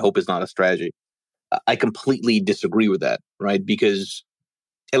that line, hope is not a strategy. I completely disagree with that, right? Because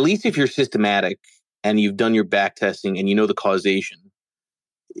at least if you're systematic and you've done your back testing and you know the causation,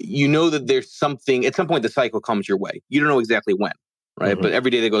 you know that there's something, at some point the cycle comes your way. You don't know exactly when, right? Mm-hmm. But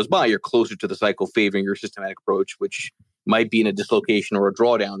every day that goes by, you're closer to the cycle favoring your systematic approach, which might be in a dislocation or a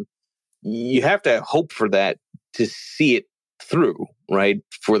drawdown. You have to hope for that to see it through, right?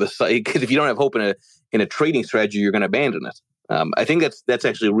 For the cycle, because if you don't have hope in a trading strategy, you're going to abandon it. I think that's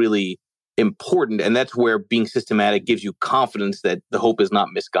actually really important, and that's where being systematic gives you confidence that the hope is not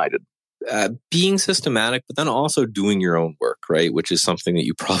misguided. being systematic, but then also doing your own work, right? Which is something that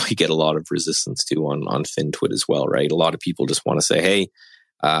you probably get a lot of resistance to on FinTwit as well, right? A lot of people just want to say, hey,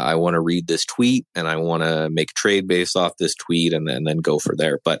 I want to read this tweet and I want to make a trade based off this tweet and then go for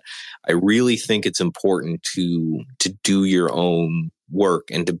there. But I really think it's important to do your own work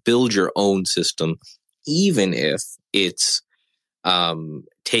and to build your own system, even if it's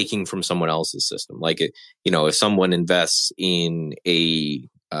taking from someone else's system. Like, if someone invests in a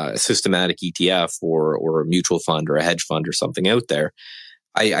systematic ETF or a mutual fund or a hedge fund or something out there,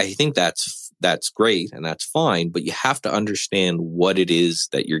 I think that's great and that's fine, but you have to understand what it is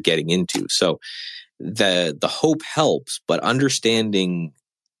that you're getting into. So the hope helps, but understanding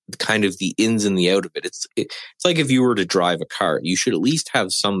kind of the ins and the out of it. It's like if you were to drive a car, you should at least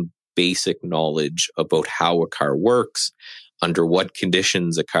have some basic knowledge about how a car works, under what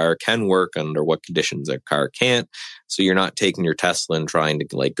conditions a car can work, under what conditions a car can't. So you're not taking your Tesla and trying to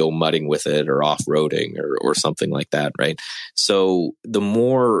like go mudding with it or off-roading or something like that, right? So the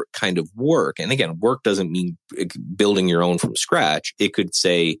more kind of work, and again, work doesn't mean building your own from scratch. It could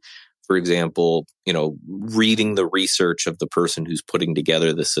say, for example, reading the research of the person who's putting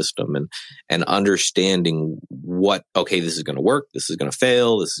together the system and understanding this is going to work, this is going to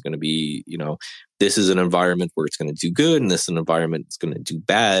fail, this is going to be, this is an environment where it's going to do good and this is an environment that's going to do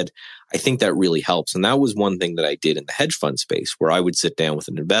bad. I think that really helps. And that was one thing that I did in the hedge fund space, where I would sit down with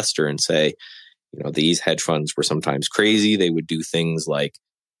an investor and say, these hedge funds were sometimes crazy. They would do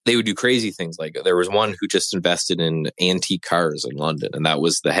crazy things. Like there was one who just invested in antique cars in London, and that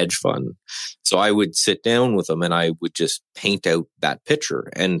was the hedge fund. So I would sit down with them and I would just paint out that picture.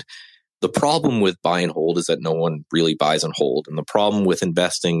 And the problem with buy and hold is that no one really buys and hold. And the problem with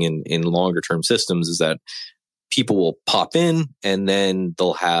investing in longer term systems is that people will pop in and then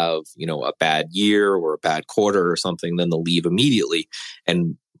they'll have, a bad year or a bad quarter or something, then they'll leave immediately.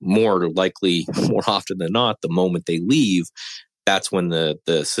 And more often than not, the moment they leave, that's when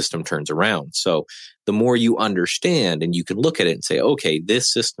the system turns around. So the more you understand and you can look at it and say, okay,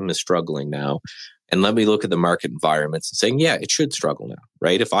 this system is struggling now. And let me look at the market environments and saying, yeah, it should struggle now,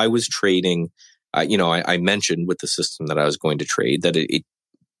 right? If I was trading, I mentioned with the system that I was going to trade that it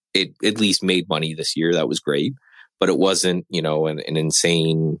at least made money this year. That was great. But it wasn't, an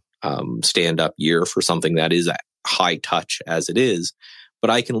insane stand-up year for something that is high touch as it is.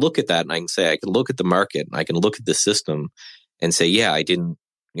 But I can look at that and I can look at the market and I can look at the system and say, yeah, I didn't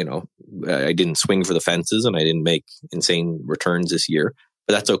swing for the fences and I didn't make insane returns this year,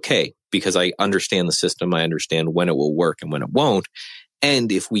 but that's okay because I understand the system. I understand when it will work and when it won't.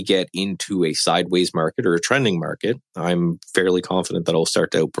 And if we get into a sideways market or a trending market, I'm fairly confident that I'll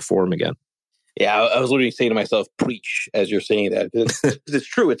start to outperform again. Yeah, I was literally saying to myself, preach, as you're saying that. Because it's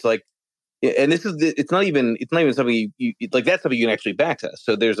true. It's like, and it's not even something you like, that's something you can actually backtest.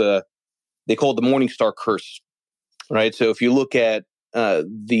 So they call it the Morningstar curse. Right. So if you look at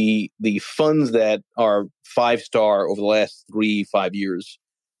the funds that are 5-star over the last 3-5 years,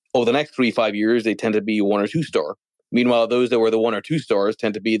 over the next 3-5 years, they tend to be 1 or 2-star. Meanwhile, those that were the 1 or 2 stars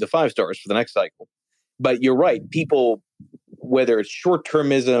tend to be the 5 stars for the next cycle. But you're right. People, whether it's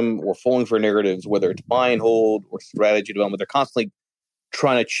short-termism or falling for narratives, whether it's buy and hold or strategy development, they're constantly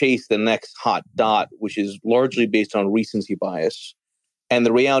trying to chase the next hot dot, which is largely based on recency bias. And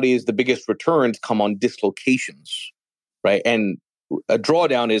the reality is the biggest returns come on dislocations. Right. And a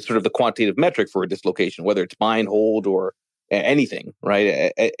drawdown is sort of the quantitative metric for a dislocation, whether it's buy and hold or anything.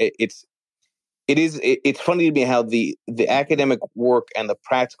 Right. It's funny to me how the academic work and the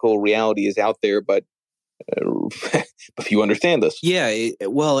practical reality is out there. But if you understand this. Yeah.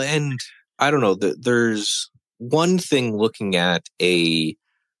 And I don't know, there's one thing looking at a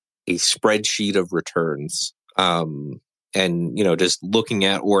spreadsheet of returns and, just looking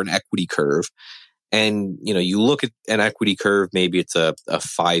at or an equity curve. And, you look at an equity curve, maybe it's a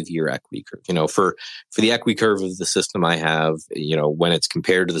 5-year equity curve. For the equity curve of the system I have, when it's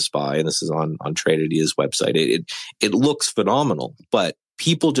compared to the SPY, and this is on TradeIdea's website, it looks phenomenal. But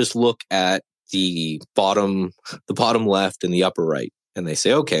people just look at the bottom left and the upper right, and they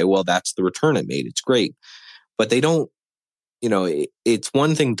say, okay, well, that's the return it made. It's great. But they don't, it's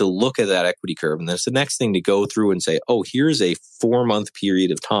one thing to look at that equity curve, and then it's the next thing to go through and say, oh, here's a 4-month period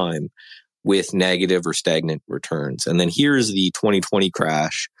of time with negative or stagnant returns. And then here's the 2020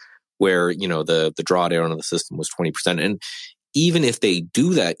 crash where, the drawdown of the system was 20%. And even if they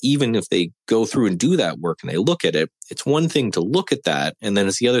do that, even if they go through and do that work and they look at it, it's one thing to look at that. And then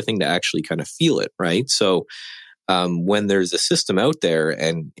it's the other thing to actually kind of feel it, right? So when there's a system out there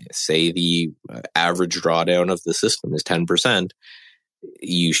and say the average drawdown of the system is 10%,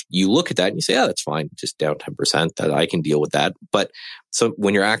 you look at that and you say, oh, that's fine, just down 10%, that I can deal with that. But so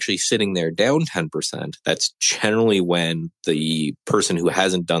when you're actually sitting there down 10%, that's generally when the person who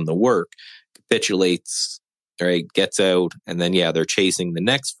hasn't done the work capitulates, right, gets out, and then, they're chasing the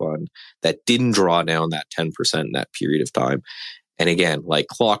next fund that didn't draw down that 10% in that period of time. And again, like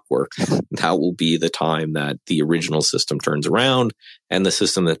clockwork, that will be the time that the original system turns around and the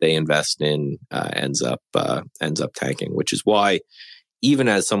system that they invest in ends up tanking, which is why even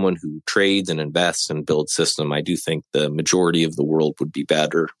as someone who trades and invests and builds system, I do think the majority of the world would be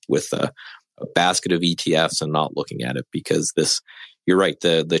better with a basket of ETFs and not looking at it, because you're right,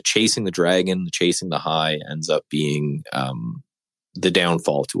 the chasing the dragon, the chasing the high ends up being the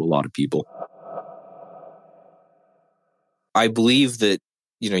downfall to a lot of people. I believe that,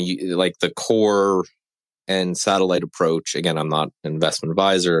 you like the core and satellite approach. Again, I'm not an investment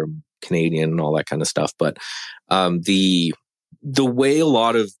advisor, I'm Canadian and all that kind of stuff, but the way a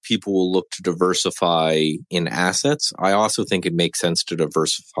lot of people will look to diversify in assets, I also think it makes sense to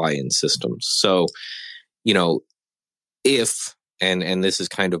diversify in systems. So, if, and this is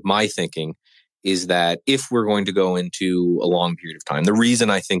kind of my thinking, is that if we're going to go into a long period of time, the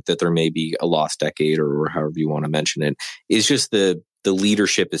reason I think that there may be a lost decade, or however you want to mention it, is just the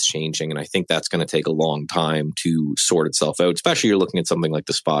leadership is changing. And I think that's going to take a long time to sort itself out, especially you're looking at something like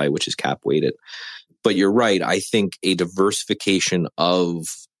the SPY, which is cap weighted. But you're right. I think a diversification of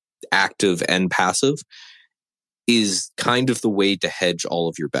active and passive is kind of the way to hedge all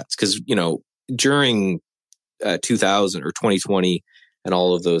of your bets. Because, during 2000 or 2020 and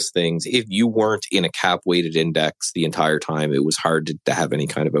all of those things, if you weren't in a cap weighted index the entire time, it was hard to have any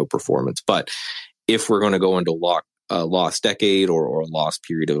kind of outperformance. But if we're going to go into a lost decade or a lost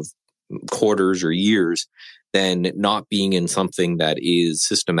period of quarters or years, then not being in something that is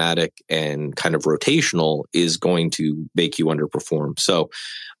systematic and kind of rotational is going to make you underperform. So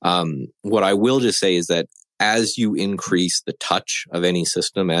what I will just say is that as you increase the touch of any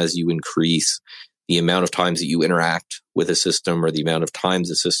system, as you increase the amount of times that you interact with a system or the amount of times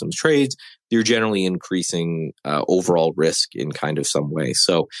the system trades, you're generally increasing overall risk in kind of some way.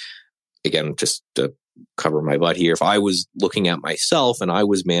 So again, just to cover my butt here, if I was looking at myself and I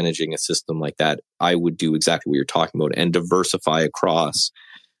was managing a system like that, I would do exactly what you're talking about and diversify across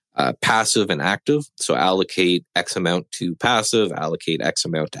passive and active. So allocate X amount to passive, allocate X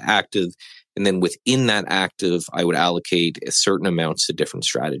amount to active. And then within that active, I would allocate a certain amounts to different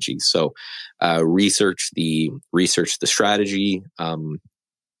strategies. So research the strategy, and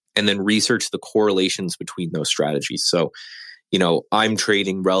then research the correlations between those strategies. So I'm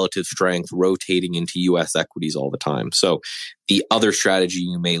trading relative strength, rotating into US equities all the time. So the other strategy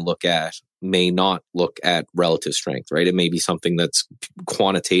you may look at may not look at relative strength, right? It may be something that's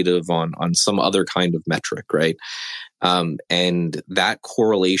quantitative on some other kind of metric, right? And that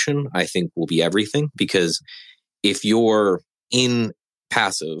correlation, I think, will be everything, because if you're in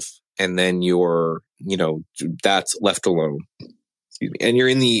passive and then you're, that's left alone, and you're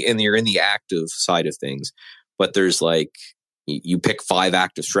in the active side of things, but there's like, you pick 5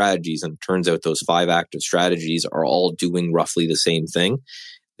 active strategies and it turns out those 5 active strategies are all doing roughly the same thing,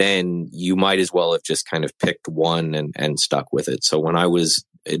 then you might as well have just kind of picked one and stuck with it. So when I was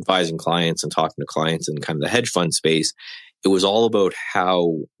advising clients and talking to clients in kind of the hedge fund space, it was all about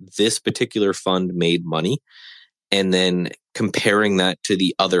how this particular fund made money and then comparing that to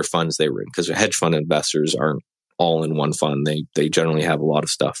the other funds they were in, because hedge fund investors aren't all in one fund. They generally have a lot of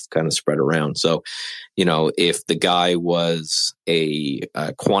stuff kind of spread around. So, if the guy was a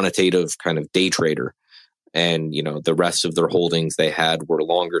quantitative kind of day trader and, the rest of their holdings they had were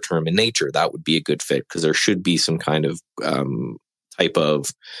longer term in nature, that would be a good fit, because there should be some kind of type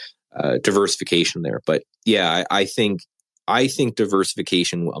of diversification there. But yeah, I think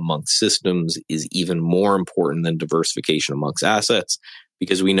diversification amongst systems is even more important than diversification amongst assets,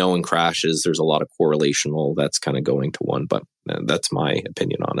 because we know in crashes, there's a lot of correlational that's kind of going to one, but that's my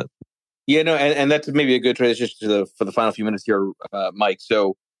opinion on it. Yeah, no, and that's maybe a good transition for the final few minutes here, Mike.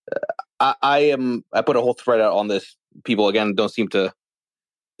 So I put a whole thread out on this. People, again, don't seem to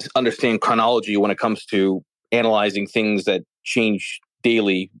understand chronology when it comes to analyzing things that change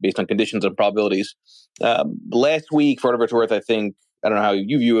daily based on conditions and probabilities. Last week, for whatever it's worth, I don't know how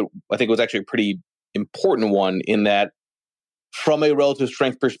you view it, I think it was actually a pretty important one in that, from a relative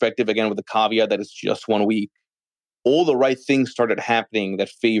strength perspective, again, with the caveat that it's just 1 week, all the right things started happening that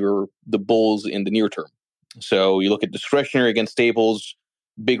favor the bulls in the near term. So you look at discretionary against staples,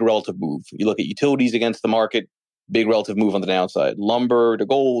 big relative move. You look at utilities against the market, big relative move on the downside. Lumber to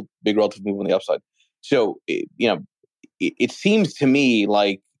gold, big relative move on the upside. So, it seems to me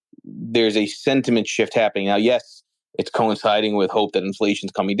like there's a sentiment shift happening. Now, yes, it's coinciding with hope that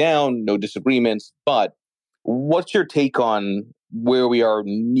inflation's coming down, no disagreements. But what's your take on where we are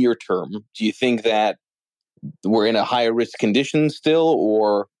near term? Do you think that we're in a higher risk condition still,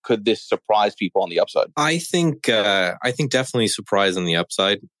 or could this surprise people on the upside? I think definitely surprise on the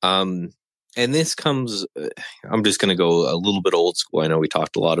upside. And this comes, I'm just going to go a little bit old school. I know we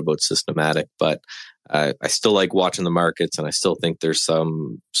talked a lot about systematic, but I still like watching the markets, and I still think there's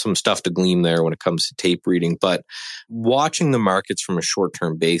some stuff to glean there when it comes to tape reading. But watching the markets from a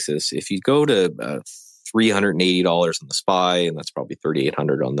short-term basis, if you go to $380 on the SPY, and that's probably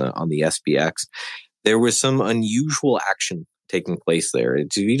 $3,800 on the SPX, there was some unusual action taking place there.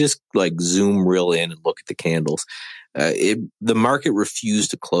 If you just like zoom real in and look at the candles, the market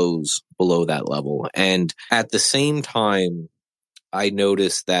refused to close below that level. And at the same time, I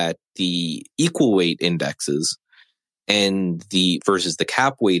noticed that the equal weight indexes and versus the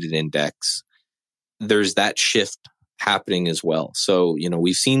cap weighted index, there's that shift happening as well. So,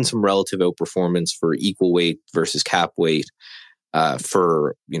 we've seen some relative outperformance for equal weight versus cap weight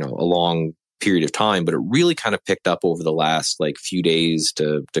for, a long period of time, but it really kind of picked up over the last few days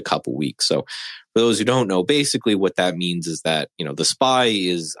to couple weeks. So for those who don't know, basically what that means is that, the SPY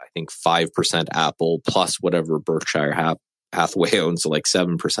is, I think, 5% Apple plus whatever Berkshire Hathaway owns, so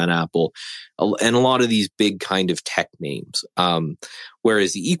 7% Apple, and a lot of these big kind of tech names.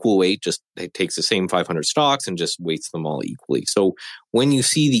 Whereas the equal weight it takes the same 500 stocks and just weights them all equally. So when you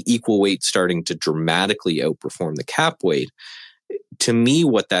see the equal weight starting to dramatically outperform the cap weight, to me,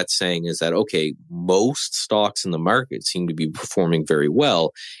 what that's saying is that, okay, most stocks in the market seem to be performing very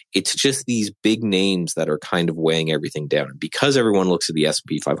well. It's just these big names that are kind of weighing everything down. And because everyone looks at the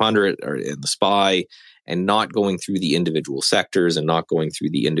S&P 500 or in the SPY and not going through the individual sectors and not going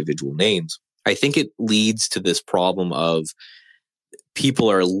through the individual names, I think it leads to this problem of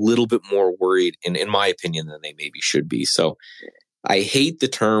people are a little bit more worried, in my opinion, than they maybe should be. So I hate the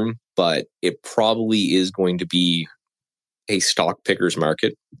term, but it probably is going to be a stock picker's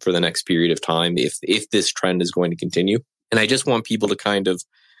market for the next period of time if this trend is going to continue. And I just want people to kind of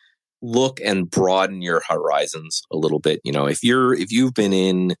look and broaden your horizons a little bit. If you've been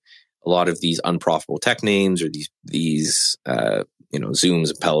in a lot of these unprofitable tech names or these Zooms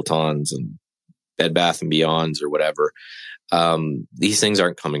and Pelotons and Bed Bath and Beyonds or whatever, these things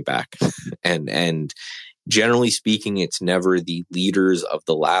aren't coming back. and generally speaking, it's never the leaders of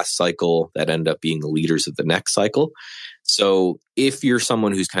the last cycle that end up being the leaders of the next cycle. So if you're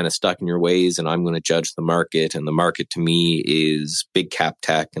someone who's kind of stuck in your ways and I'm going to judge the market, and the market to me is big cap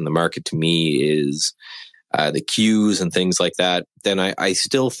tech, and the market to me is the Qs and things like that, then I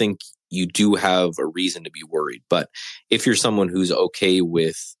still think you do have a reason to be worried. But if you're someone who's okay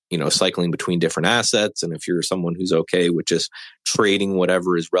with, cycling between different assets, and if you're someone who's okay with just trading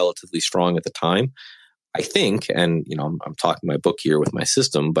whatever is relatively strong at the time, I think, and I'm talking my book here with my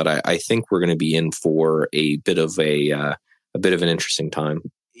system, but I think we're going to be in for a bit of an interesting time.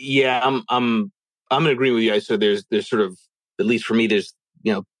 Yeah, I'm agreeing with you guys. So there's sort of, at least for me, there's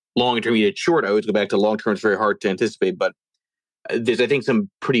long, intermediate, short. I always go back to long term. It's very hard to anticipate, but there's, I think, some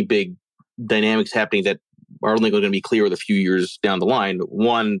pretty big dynamics happening that are only going to be clear with a few years down the line.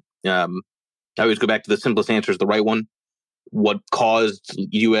 One, I always go back to the simplest answer is the right one. What caused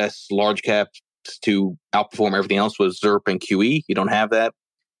U.S. large caps to outperform everything else was ZERP and QE. You don't have that.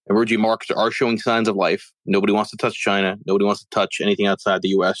 Emerging markets are showing signs of life. Nobody wants to touch China. Nobody wants to touch anything outside the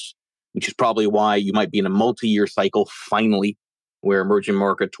U.S., which is probably why you might be in a multi-year cycle, finally, where emerging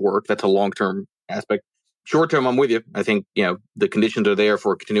markets work. That's a long-term aspect. Short-term, I'm with you. I think, the conditions are there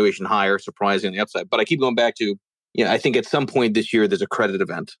for a continuation higher, surprising on the upside. But I keep going back to, I think at some point this year, there's a credit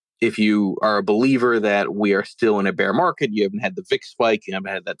event. If you are a believer that we are still in a bear market, you haven't had the VIX spike, you haven't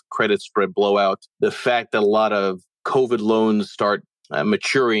had that credit spread blowout, the fact that a lot of COVID loans start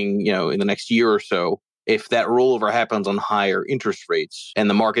maturing, in the next year or so, if that rollover happens on higher interest rates and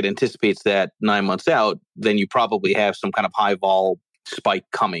the market anticipates that 9 months out, then you probably have some kind of high vol spike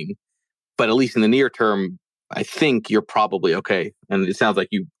coming. But at least in the near term, I think you're probably okay. And it sounds like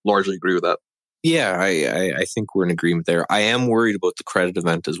you largely agree with that. Yeah, I think we're in agreement there. I am worried about the credit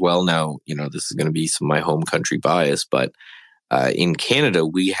event as well. Now, this is going to be some of my home country bias, but in Canada,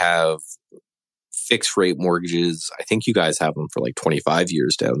 we have fixed rate mortgages. I think you guys have them for 25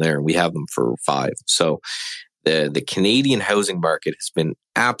 years down there, and we have them for 5. So the Canadian housing market has been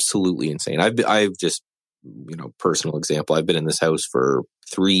absolutely insane. I've just, personal example, I've been in this house for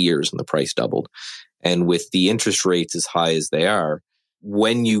 3 years and the price doubled. And with the interest rates as high as they are,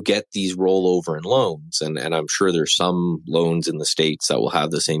 when you get these rollover in loans, and I'm sure there's some loans in the States that will have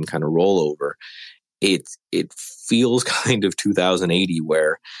the same kind of rollover, it feels kind of 2080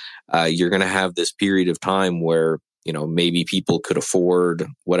 where you're going to have this period of time where maybe people could afford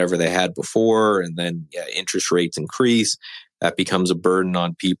whatever they had before, and then interest rates increase. That becomes a burden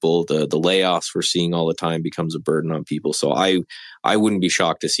on people. The layoffs we're seeing all the time becomes a burden on people. So I wouldn't be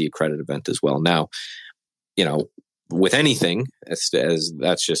shocked to see a credit event as well. Now, with anything, as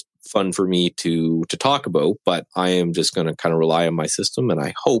that's just fun for me to talk about, but I am just going to kind of rely on my system, and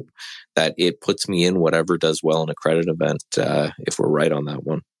I hope that it puts me in whatever does well in a credit event, if we're right on that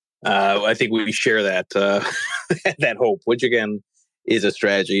one. I think we share that that hope, which again is a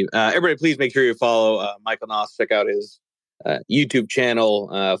strategy. Everybody, please make sure you follow Michael Nauss. Check out his YouTube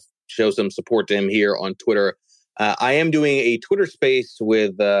channel. Show some support to him here on Twitter. I am doing a Twitter space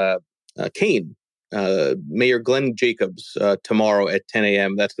with Kane, Mayor Glenn Jacobs, tomorrow at 10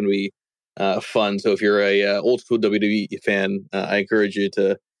 a.m. That's going to be fun. So if you're a old school WWE fan, I encourage you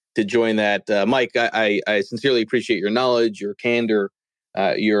to join that. Mike, I sincerely appreciate your knowledge, your candor.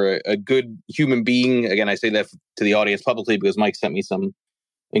 You're a good human being. Again, I say that to the audience publicly because Mike sent me some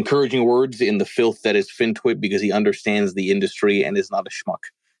encouraging words in the filth that is FinTwit, because he understands the industry and is not a schmuck.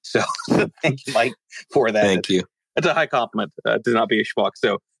 So thank you, Mike, for that. Thank you. That's a high compliment to not be a schmuck.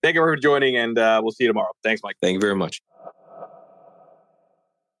 So thank you for joining, and we'll see you tomorrow. Thanks, Mike. Thank you very much.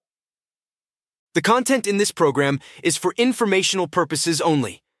 The content in this program is for informational purposes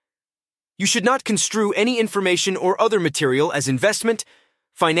only. You should not construe any information or other material as investment,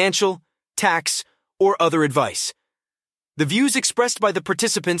 financial, tax, or other advice. The views expressed by the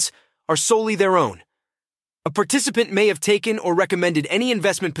participants are solely their own. A participant may have taken or recommended any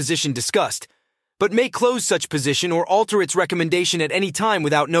investment position discussed, but may close such position or alter its recommendation at any time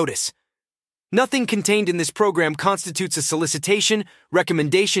without notice. Nothing contained in this program constitutes a solicitation,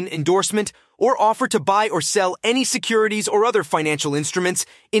 recommendation, endorsement, or offer to buy or sell any securities or other financial instruments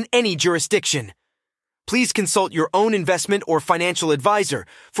in any jurisdiction. Please consult your own investment or financial advisor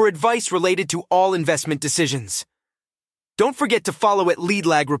for advice related to all investment decisions. Don't forget to follow at Lead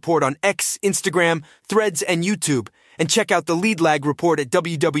Lag Report on X, Instagram, Threads, and YouTube, and check out the Lead Lag Report at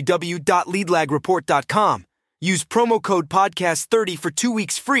www.leadlagreport.com. Use promo code podcast30 for 2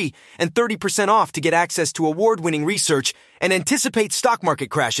 weeks free and 30% off to get access to award-winning research and anticipate stock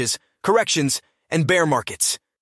market crashes, corrections, and bear markets.